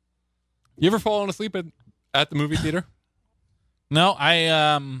 You ever fallen asleep at the movie theater? No,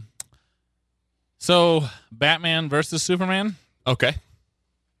 so Batman versus Superman. Okay.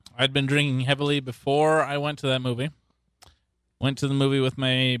 I'd been drinking heavily before I went to that movie. Went to the movie with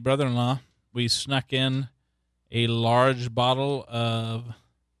my brother-in-law. We snuck in a large bottle of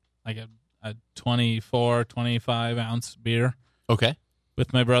like a 24, 25 ounce beer Okay.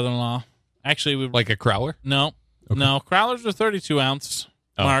 with my brother-in-law. Actually, we Like a crowler? no, Okay. no. Crowlers are 32 ounce.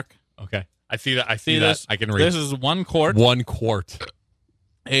 Oh. Mark, Okay. I see that. I see, see that. this? I can read. This is 1 quart. 1 quart.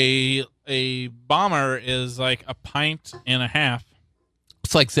 A bomber is like a pint and a half.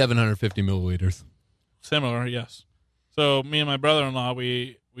 It's like 750 milliliters. Similar, yes. So me and my brother-in-law,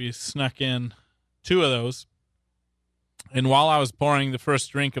 we snuck in 2 of those. And while I was pouring the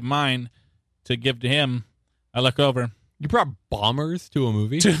first drink of mine to give to him, I look over. You brought bombers to a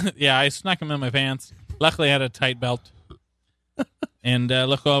movie? Yeah, I snuck them in my pants. Luckily, I had a tight belt. And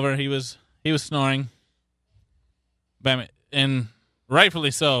look over. He was snoring. Batman, and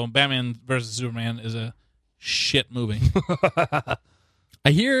rightfully so. Batman versus Superman is a shit movie. I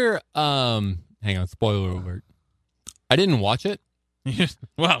hear, hang on, spoiler alert. I didn't watch it,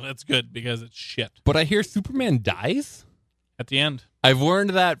 Well, that's good because it's shit. but I hear Superman dies. At the end. I've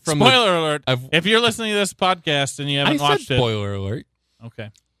learned that from Spoiler alert. I've- If you're listening to this podcast and you I haven't said watched it. spoiler alert. Okay.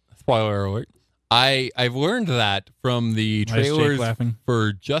 Spoiler alert. I've learned that from the Why is Jake trailers laughing?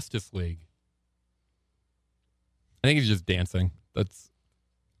 for Justice League. I think he's just dancing. That's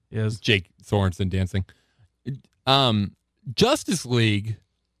Yes. Jake Sorensen dancing. Justice League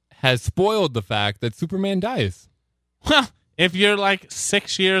has spoiled the fact that Superman dies. Well, if you're like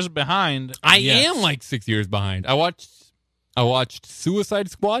 6 years behind, I yes. am like 6 years behind. I watched Suicide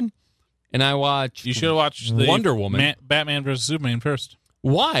Squad, and I watched. You should have watched the Wonder Woman. Batman versus Superman first.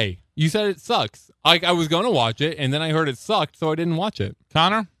 Why? You said it sucks. I was going to watch it, and then I heard it sucked, so I didn't watch it.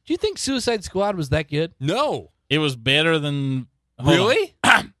 Connor, Do you think Suicide Squad was that good? No. it was better than hold on. Really?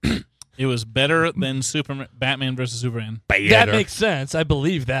 It was better than Batman versus Superman. That makes sense. I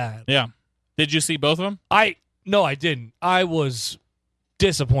believe that. Yeah. Did you see both of them? No, I didn't. I was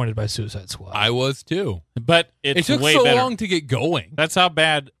disappointed by Suicide Squad. I was too. But it's It took way so better. long to get going. That's how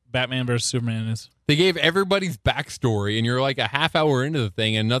bad Batman versus Superman is. They gave everybody's backstory, and you're like a half hour into the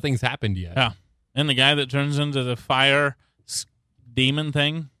thing, and nothing's happened yet. Yeah. And the guy that turns into the fire demon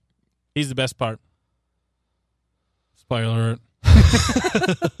thing, he's the best part. Spoiler alert.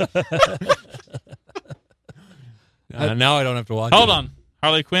 Now I don't have to watch Hold it. on.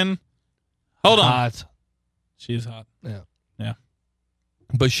 Harley Quinn. Hold on. Hot. She's hot. Yeah. Yeah.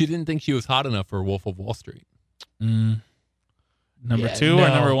 But she didn't think she was hot enough for Wolf of Wall Street. Number Yeah, 2 or no,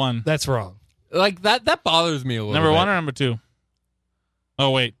 number 1? That's wrong. Like that bothers me a little Number bit. 1 or number 2?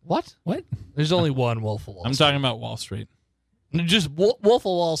 Oh, wait. What? What? There's only one Wolf of Wall I'm Street. talking about Wall Street. Just Wolf of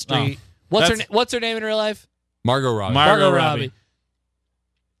Wall Street. that's- What's her name in real life? Margot Robbie. Margot Robbie.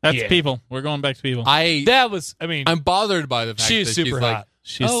 That's Yeah. people. We're going back to people. I'm bothered by the fact she's that super she's hot. like,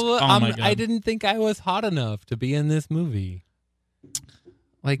 She's, oh, oh my God. I didn't think I was hot enough to be in this movie.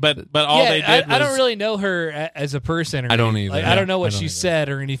 Like, But all they did was... I don't really know her as a person. Or I don't anything. either. Like, I don't know I what don't she either. said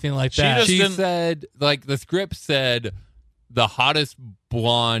or anything like She that. just- she didn't- said, like, the script said the hottest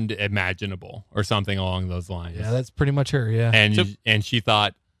blonde imaginable or something along those lines. Yeah, that's pretty much her. Yeah. and she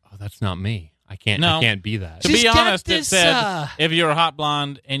thought, oh, that's not me. I can't be that. To She's be got honest, it this, said if you're a hot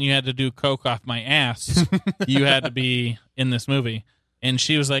blonde and you had to do coke off my ass, you had to be in this movie. And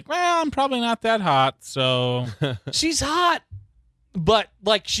she was like, well, I'm probably not that hot, so... She's hot, but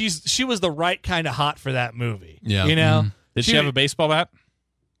like she was the right kind of hot for that movie. Yeah. You know. Did she have a baseball bat?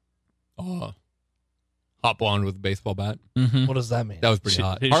 Oh, hot blonde with a baseball bat. Mm-hmm. What does that mean? That was pretty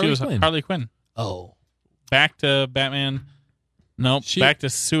hot. She Harley was Quinn. Harley Quinn. Oh, Back to Batman Nope. Back to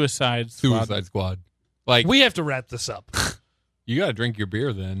Suicide Squad. Suicide Squad. Like, We have to wrap this up. you got to drink your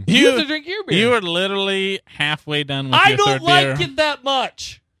beer then. You have to drink your beer. You were literally halfway done with I your don't third like beer. it that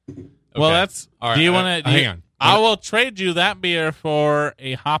much. Well, Okay. that's. All right, do you want to? hang on. I will trade you that beer for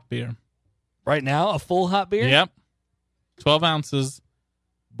a hop beer. Right now, a full hot beer? Yep. 12 ounces.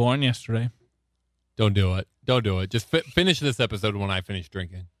 Born yesterday. Don't do it. Don't do it. Just finish this episode when I finish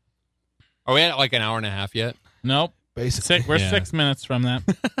drinking. Are we at like an hour and a half yet? Nope. Basically. We're Yeah. 6 minutes from that.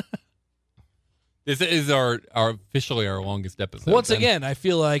 This is our officially our longest episode. Once then. again, I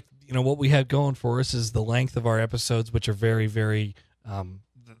feel like what we have going for us is the length of our episodes, which are very, very,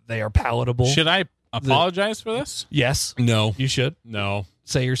 they are palatable. Should I apologize for this? Yes, No. you should No.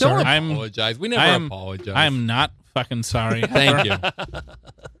 say you're Don't sorry. apologize. We never apologize. I'm not fucking sorry. Thank you.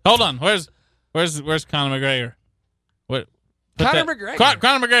 Hold on. Where's Conor McGregor? What? put Conor that- McGregor.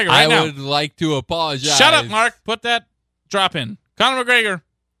 Conor McGregor right I now. would like to apologize. Shut up, Mark. Put that drop in. Conor McGregor.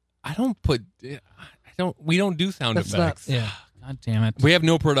 I don't put. I don't. We don't do sound That's effects. not. Yeah. God damn it. We have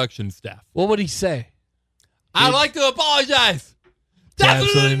no production staff. What would he say? I'd like to apologize. To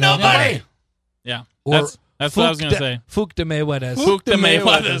absolutely nobody. Yeah. Or That's what I was going to say. Fuck de Mayweather. Fuck the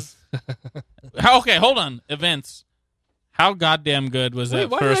Mayweathers. Okay, hold on. Events. How goddamn good was that Wait,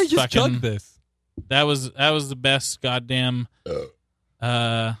 why first did I just fucking... chug this? That was the best goddamn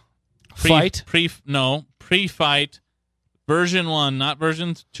Fight? pre-fight version 1, not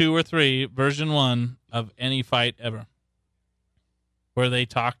version 2 or 3, version 1 of any fight ever. Where they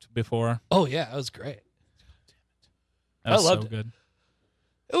talked before. Oh yeah, that was great. That was I loved so it. good.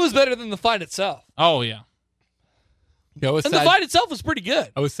 It was better than the fight itself, Oh yeah. Yeah, I was and sad. the fight itself was pretty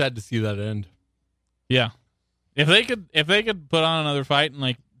good. I was sad to see that end. Yeah. If they could put on another fight in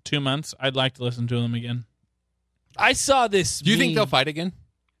like 2 months, I'd like to listen to them again. I saw this. Do you think meme. they'll fight again?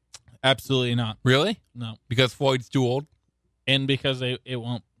 Absolutely not. Really? No. Because Floyd's too old? And because it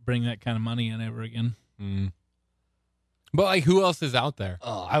won't bring that kind of money in ever again. Mm. But like, who else is out there?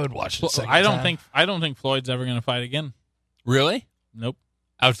 Oh, I would watch it. A second I don't time. think Floyd's ever going to fight again. Really? Nope.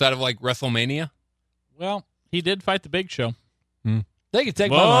 Outside of like WrestleMania? Well, he did fight the Big Show. they could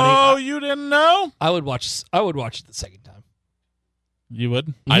take my Whoa, money. you didn't know? I would watch it the second time. You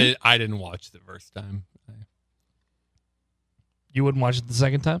would? I didn't watch the first time. You wouldn't watch it the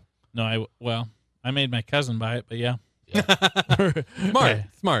second time? No, I made my cousin buy it, but yeah.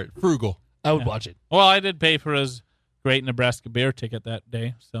 Smart, frugal. I would Yeah. watch it. Well, I did pay for his Great Nebraska beer ticket that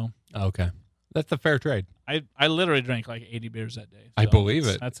day, so Okay, that's a fair trade. I literally drank like 80 beers that day. I so believe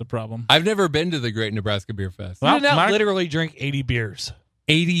it. That's a problem. I've never been to the Great Nebraska Beer Fest. Well, you did not Mark- literally drink 80 beers.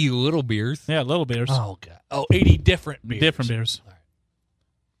 80 little beers. Yeah, little beers. Oh, God. Oh, 80 different beers. Different beers.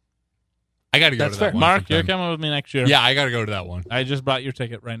 I got to go That's to that fair. one. Mark, you're sometime. coming with me next year. Yeah, I got to go to that one. I just bought your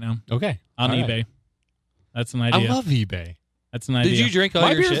ticket right now Okay. on All right. eBay. That's an I idea. love eBay. That's an idea. Did you drink all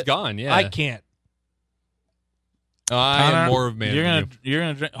My your beer's shit? gone. Yeah, I can't. I Connor, am more of a man. than You're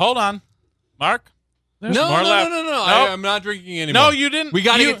gonna drink. Hold on, Mark. There's No, more no, left. no. Nope. I'm not drinking anymore. No, you didn't. We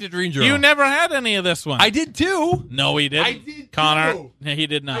got to you- get to Dream Journal. You never had any of this one. I did too. No, he didn't. I did Connor. too. He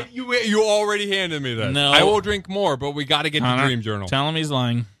did not. You already handed me this. No. I will drink more, but we got to get Connor, to Dream Journal. Tell him he's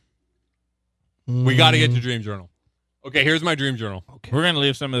lying. We got to get to Dream Journal. Okay, here's my Dream Journal. Okay. We're gonna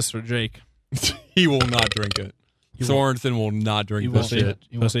leave some of this for Jake. He will not drink it. Sorensen will not drink You this won't see shit. it.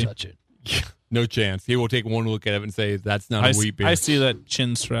 You won't Pussy. touch it. No chance. He will take one look at it and say, "That's not a wheat beer." I see that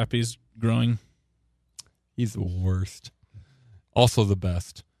chin strap he's growing. He's the worst. Also the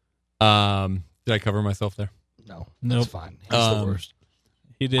best. Did I cover myself there? No, Nope. that's fine. He's the worst.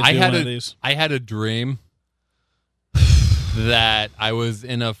 He did I do had one a of these. I had a dream that I was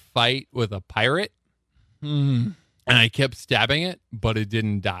in a fight with a pirate Mm. and I kept stabbing it, but it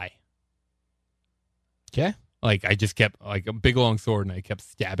didn't die. Okay. Like I just kept like a big long sword and I kept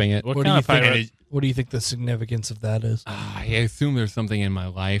stabbing it. What What do kind you of think? pirate? What do you think the significance of that is? I assume there's something in my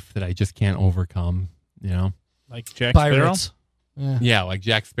life that I just can't overcome, you know? Like Jack Sparrow? Pirates. Yeah. Yeah, like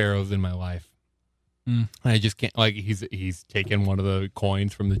Jack Sparrow's in my life. Hmm. I just can't like he's taken one of the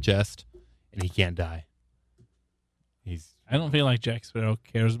coins from the chest and he can't die. I don't feel like Jack Sparrow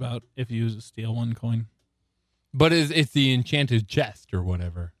cares about if you steal one coin. But it's the enchanted chest or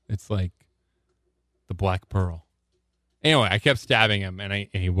whatever. It's like the Black Pearl. Anyway, I kept stabbing him and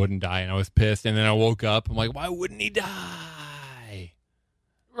he wouldn't die and I was pissed and then I woke up. I'm like, why wouldn't he die?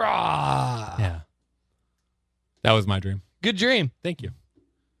 Rah. Yeah. That was my dream. Good dream. Thank you.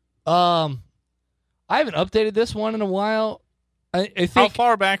 I haven't updated this one in a while. I How think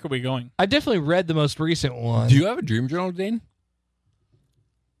far back are we going? I definitely read the most recent one. Do you have a dream journal, Dane?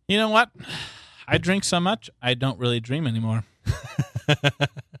 You know what? I drink so much, I don't really dream anymore.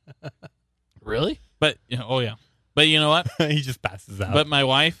 Really? But, oh yeah. But you know what? He just passes out. But my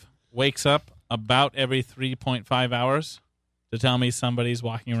wife wakes up about every 3.5 hours to tell me somebody's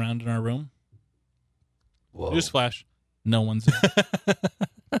walking around in our room. Whoa. Newsflash. No one's in.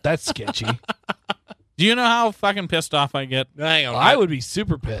 That's sketchy. Do you know how fucking pissed off I get? Hang on. I would be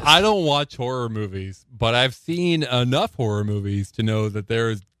super pissed. I don't watch horror movies, but I've seen enough horror movies to know that there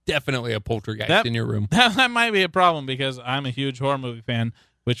is definitely a poltergeist in your room. That might be a problem because I'm a huge horror movie fan,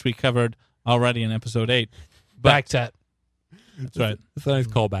 which we covered already in episode 8. Back tat. That's right. That's a nice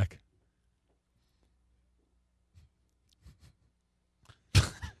callback.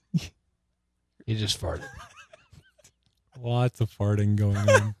 You just farted. Lots of farting going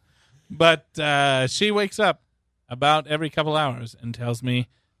on. But she wakes up about every couple hours and tells me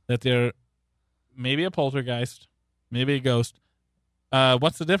that there may be a poltergeist, maybe a ghost.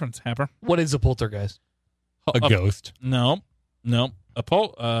 What's the difference, Happer? What is a poltergeist? A ghost. No.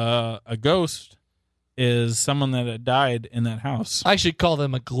 A ghost is someone that had died in that house. I should call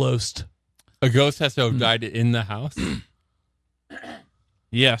them a gloast. A ghost has to have died in the house?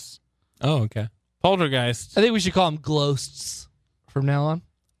 Yes. Oh, okay. Poltergeist. I think we should call them gloasts from now on.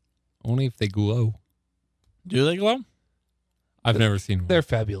 Only if they glow. Do they glow? I've never seen one. They're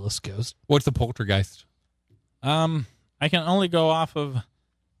fabulous ghosts. What's a poltergeist? I can only go off of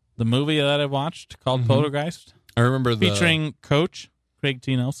the movie that I watched called Poltergeist, I remember featuring Coach Craig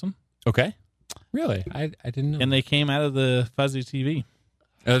T. Nelson. Okay. Really? I didn't know. And they came out of the fuzzy TV.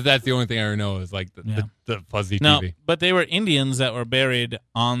 That's the only thing I know is like the fuzzy TV. But they were Indians that were buried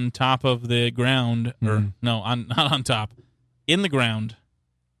on top of the ground, or not on top, in the ground,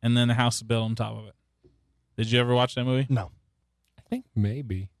 and then the house was built on top of it. Did you ever watch that movie? No. I think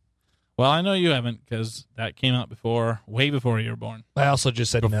maybe. Well, I know you haven't because that came out way before you were born. I also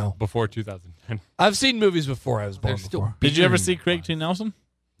just said no. Before 2010. I've seen movies before I was born. Before. Did you ever see Craig T. Nelson?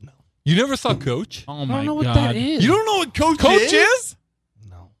 You never saw Coach? Oh I my don't know God. what that is. You don't know what Coach is?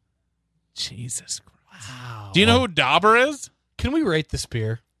 No. Jesus Christ. Wow. Do you know who Dauber is? Can we rate this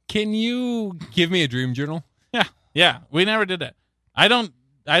beer? Can you give me a dream journal? Yeah. We never did that. I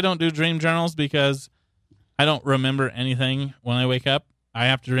don't do dream journals because I don't remember anything when I wake up. I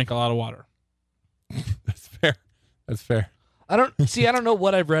have to drink a lot of water. That's fair. I don't know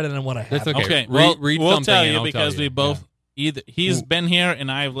what I've read and what I haven't. That's okay. Okay. Well, read we'll something tell and you I'll because tell we you. both either he's been here and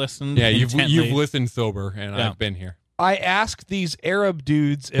I've listened. Yeah, you've intently. listened sober and Yeah. I've been here. I asked these Arab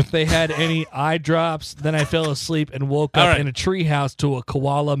dudes if they had any eye drops. Then I fell asleep and woke All up right. in a treehouse to a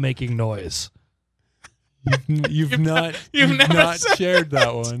koala making noise. You've not never said shared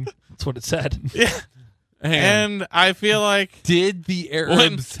that one. That's what it said. Yeah. Hang on. And I feel like Did the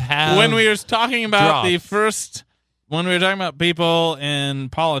Arabs have when we were talking about drops? when we were talking about people in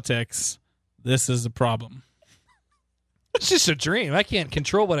politics, this is a problem. It's just a dream. I can't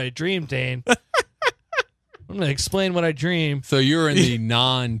control what I dream, Dane. I'm going to explain what I dream. So you're in the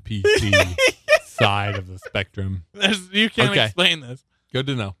non-PC side of the spectrum. You can't Okay. explain this. Good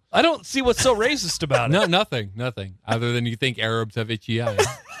to know. I don't see what's so racist about it. No, nothing. Other than you think Arabs have itchy eyes.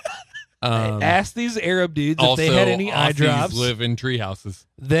 I asked these Arab dudes if Also, they had any eye Aussies drops. live in tree houses.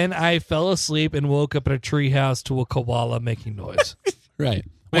 Then I fell asleep and woke up in a treehouse to a koala making noise. Right.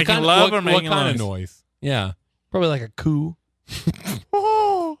 Making love or what making kind noise? of noise? Yeah. Probably like a coo.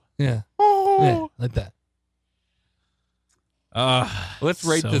 Yeah. Yeah, like that. Let's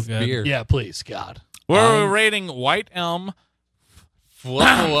rate So this good. beer. Yeah, please, God. We're rating White Elm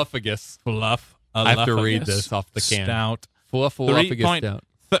Fluffaluffagus. Fluff. I have to read this off the can. Stout. Fluffaluffagus stout.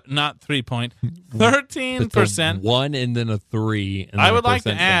 Not 3 point. It's 13%. a 1 and then a 3. And I then would a like to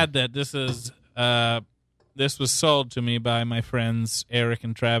percent add that this was sold to me by my friends Eric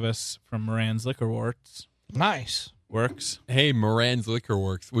and Travis from Moran's Liquor Works. Nice. Hey, Moran's Liquor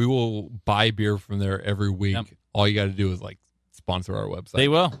Works. We will buy beer from there every week. Yep. All you got to do is sponsor our website. They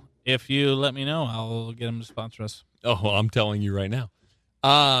will. If you let me know, I'll get them to sponsor us. Oh, well, I'm telling you right now.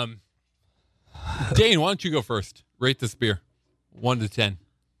 Dane, why don't you go first? Rate this beer 1 to 10.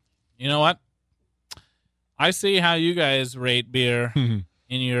 You know what? I see how you guys rate beer in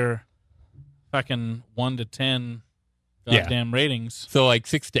your fucking 1 to 10 goddamn ratings. So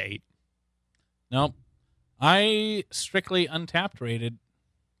 6 to 8. Nope. I strictly Untapped rated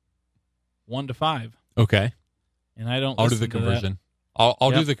 1 to 5. Okay. And I don't I'll do listen the to conversion. I'll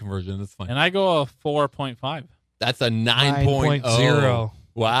do Yep. the conversion. That's fine. And I go a 4.5. That's a 9.0. 9.0.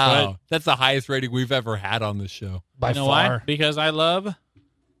 Wow. Right. That's the highest rating we've ever had on this show. By You know far. why? Because I love,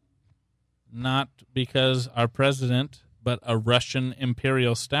 not because our president, but a Russian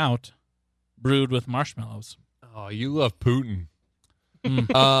Imperial Stout brewed with marshmallows. Oh, you love Putin.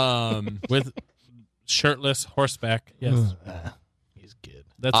 With shirtless horseback. Yes. He's good.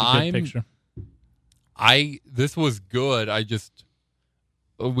 That's a good picture. This was good.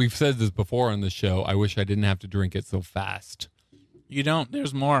 We've said this before on the show. I wish I didn't have to drink it so fast. You don't.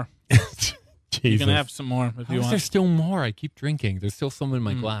 There's more. Jesus. You can have some more if How you is want. there still more? I keep drinking. There's still some in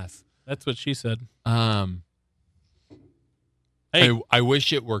my glass. That's what she said. Hey, I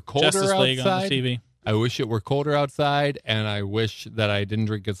wish it were colder Justice League outside. on the TV. I wish it were colder outside, and I wish that I didn't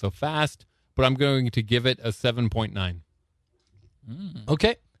drink it so fast. But I'm going to give it a 7.9.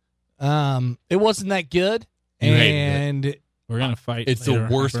 Okay. It wasn't that good. You hated And We're going to fight. It's later,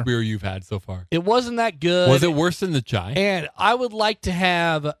 the worst Harper. beer you've had so far. it wasn't that good. Was it worse than the chai? And I would like to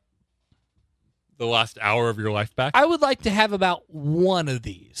have The last hour of your life back? about one of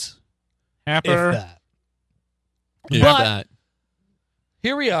these. Happer. If that. Yeah, But- that.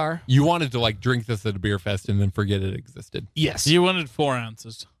 Here we are. You wanted to like drink this at a beer fest and then forget it existed. Yes. You wanted 4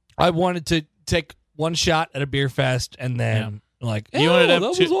 ounces. I wanted to take one shot at a beer fest and then like, You wanted to have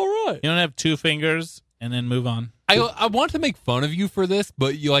that two- was all right. You don't have 2 fingers and then move on. I want to make fun of you for this,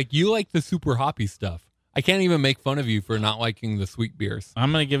 but you like the super hoppy stuff. I can't even make fun of you for not liking the sweet beers.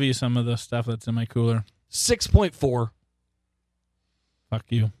 I'm going to give you some of the stuff that's in my cooler. 6.4. Fuck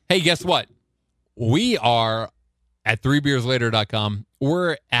you. Hey, guess what? We are at 3beerslater.com.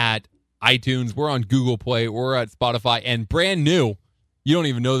 We're at iTunes. We're on Google Play. We're at Spotify. And brand new, you don't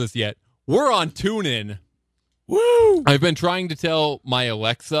even know this yet, we're on TuneIn. Woo! I've been trying to tell my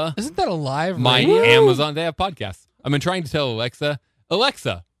Alexa, Isn't that a live my radio? Amazon, they have podcasts. I've been trying to tell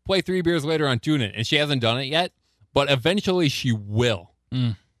Alexa, play 3 Beers Later on TuneIn. And she hasn't done it yet, but eventually she will.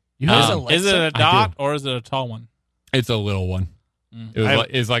 You have Um, Alexa? Is it a I dot do. or is it a tall one? It's a little one.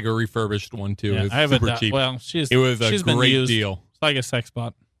 It's like a refurbished one, too. Yeah, It's I have super a dot. cheap. Well, It was a she's been great used. deal. It's like a sex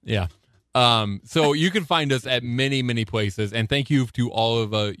bot. Yeah. So you can find us at many, many places. And thank you to all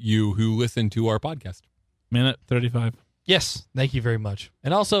of you who listen to our podcast. Minute 35. Yes. Thank you very much.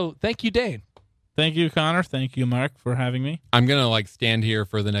 And also, thank you, Dane. Thank you, Connor. Thank you, Mark, for having me. I'm going to stand here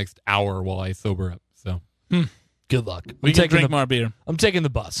for the next hour while I sober up. So Good luck. We I'm can taking drink more beer. I'm taking the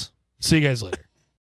bus. See you guys later.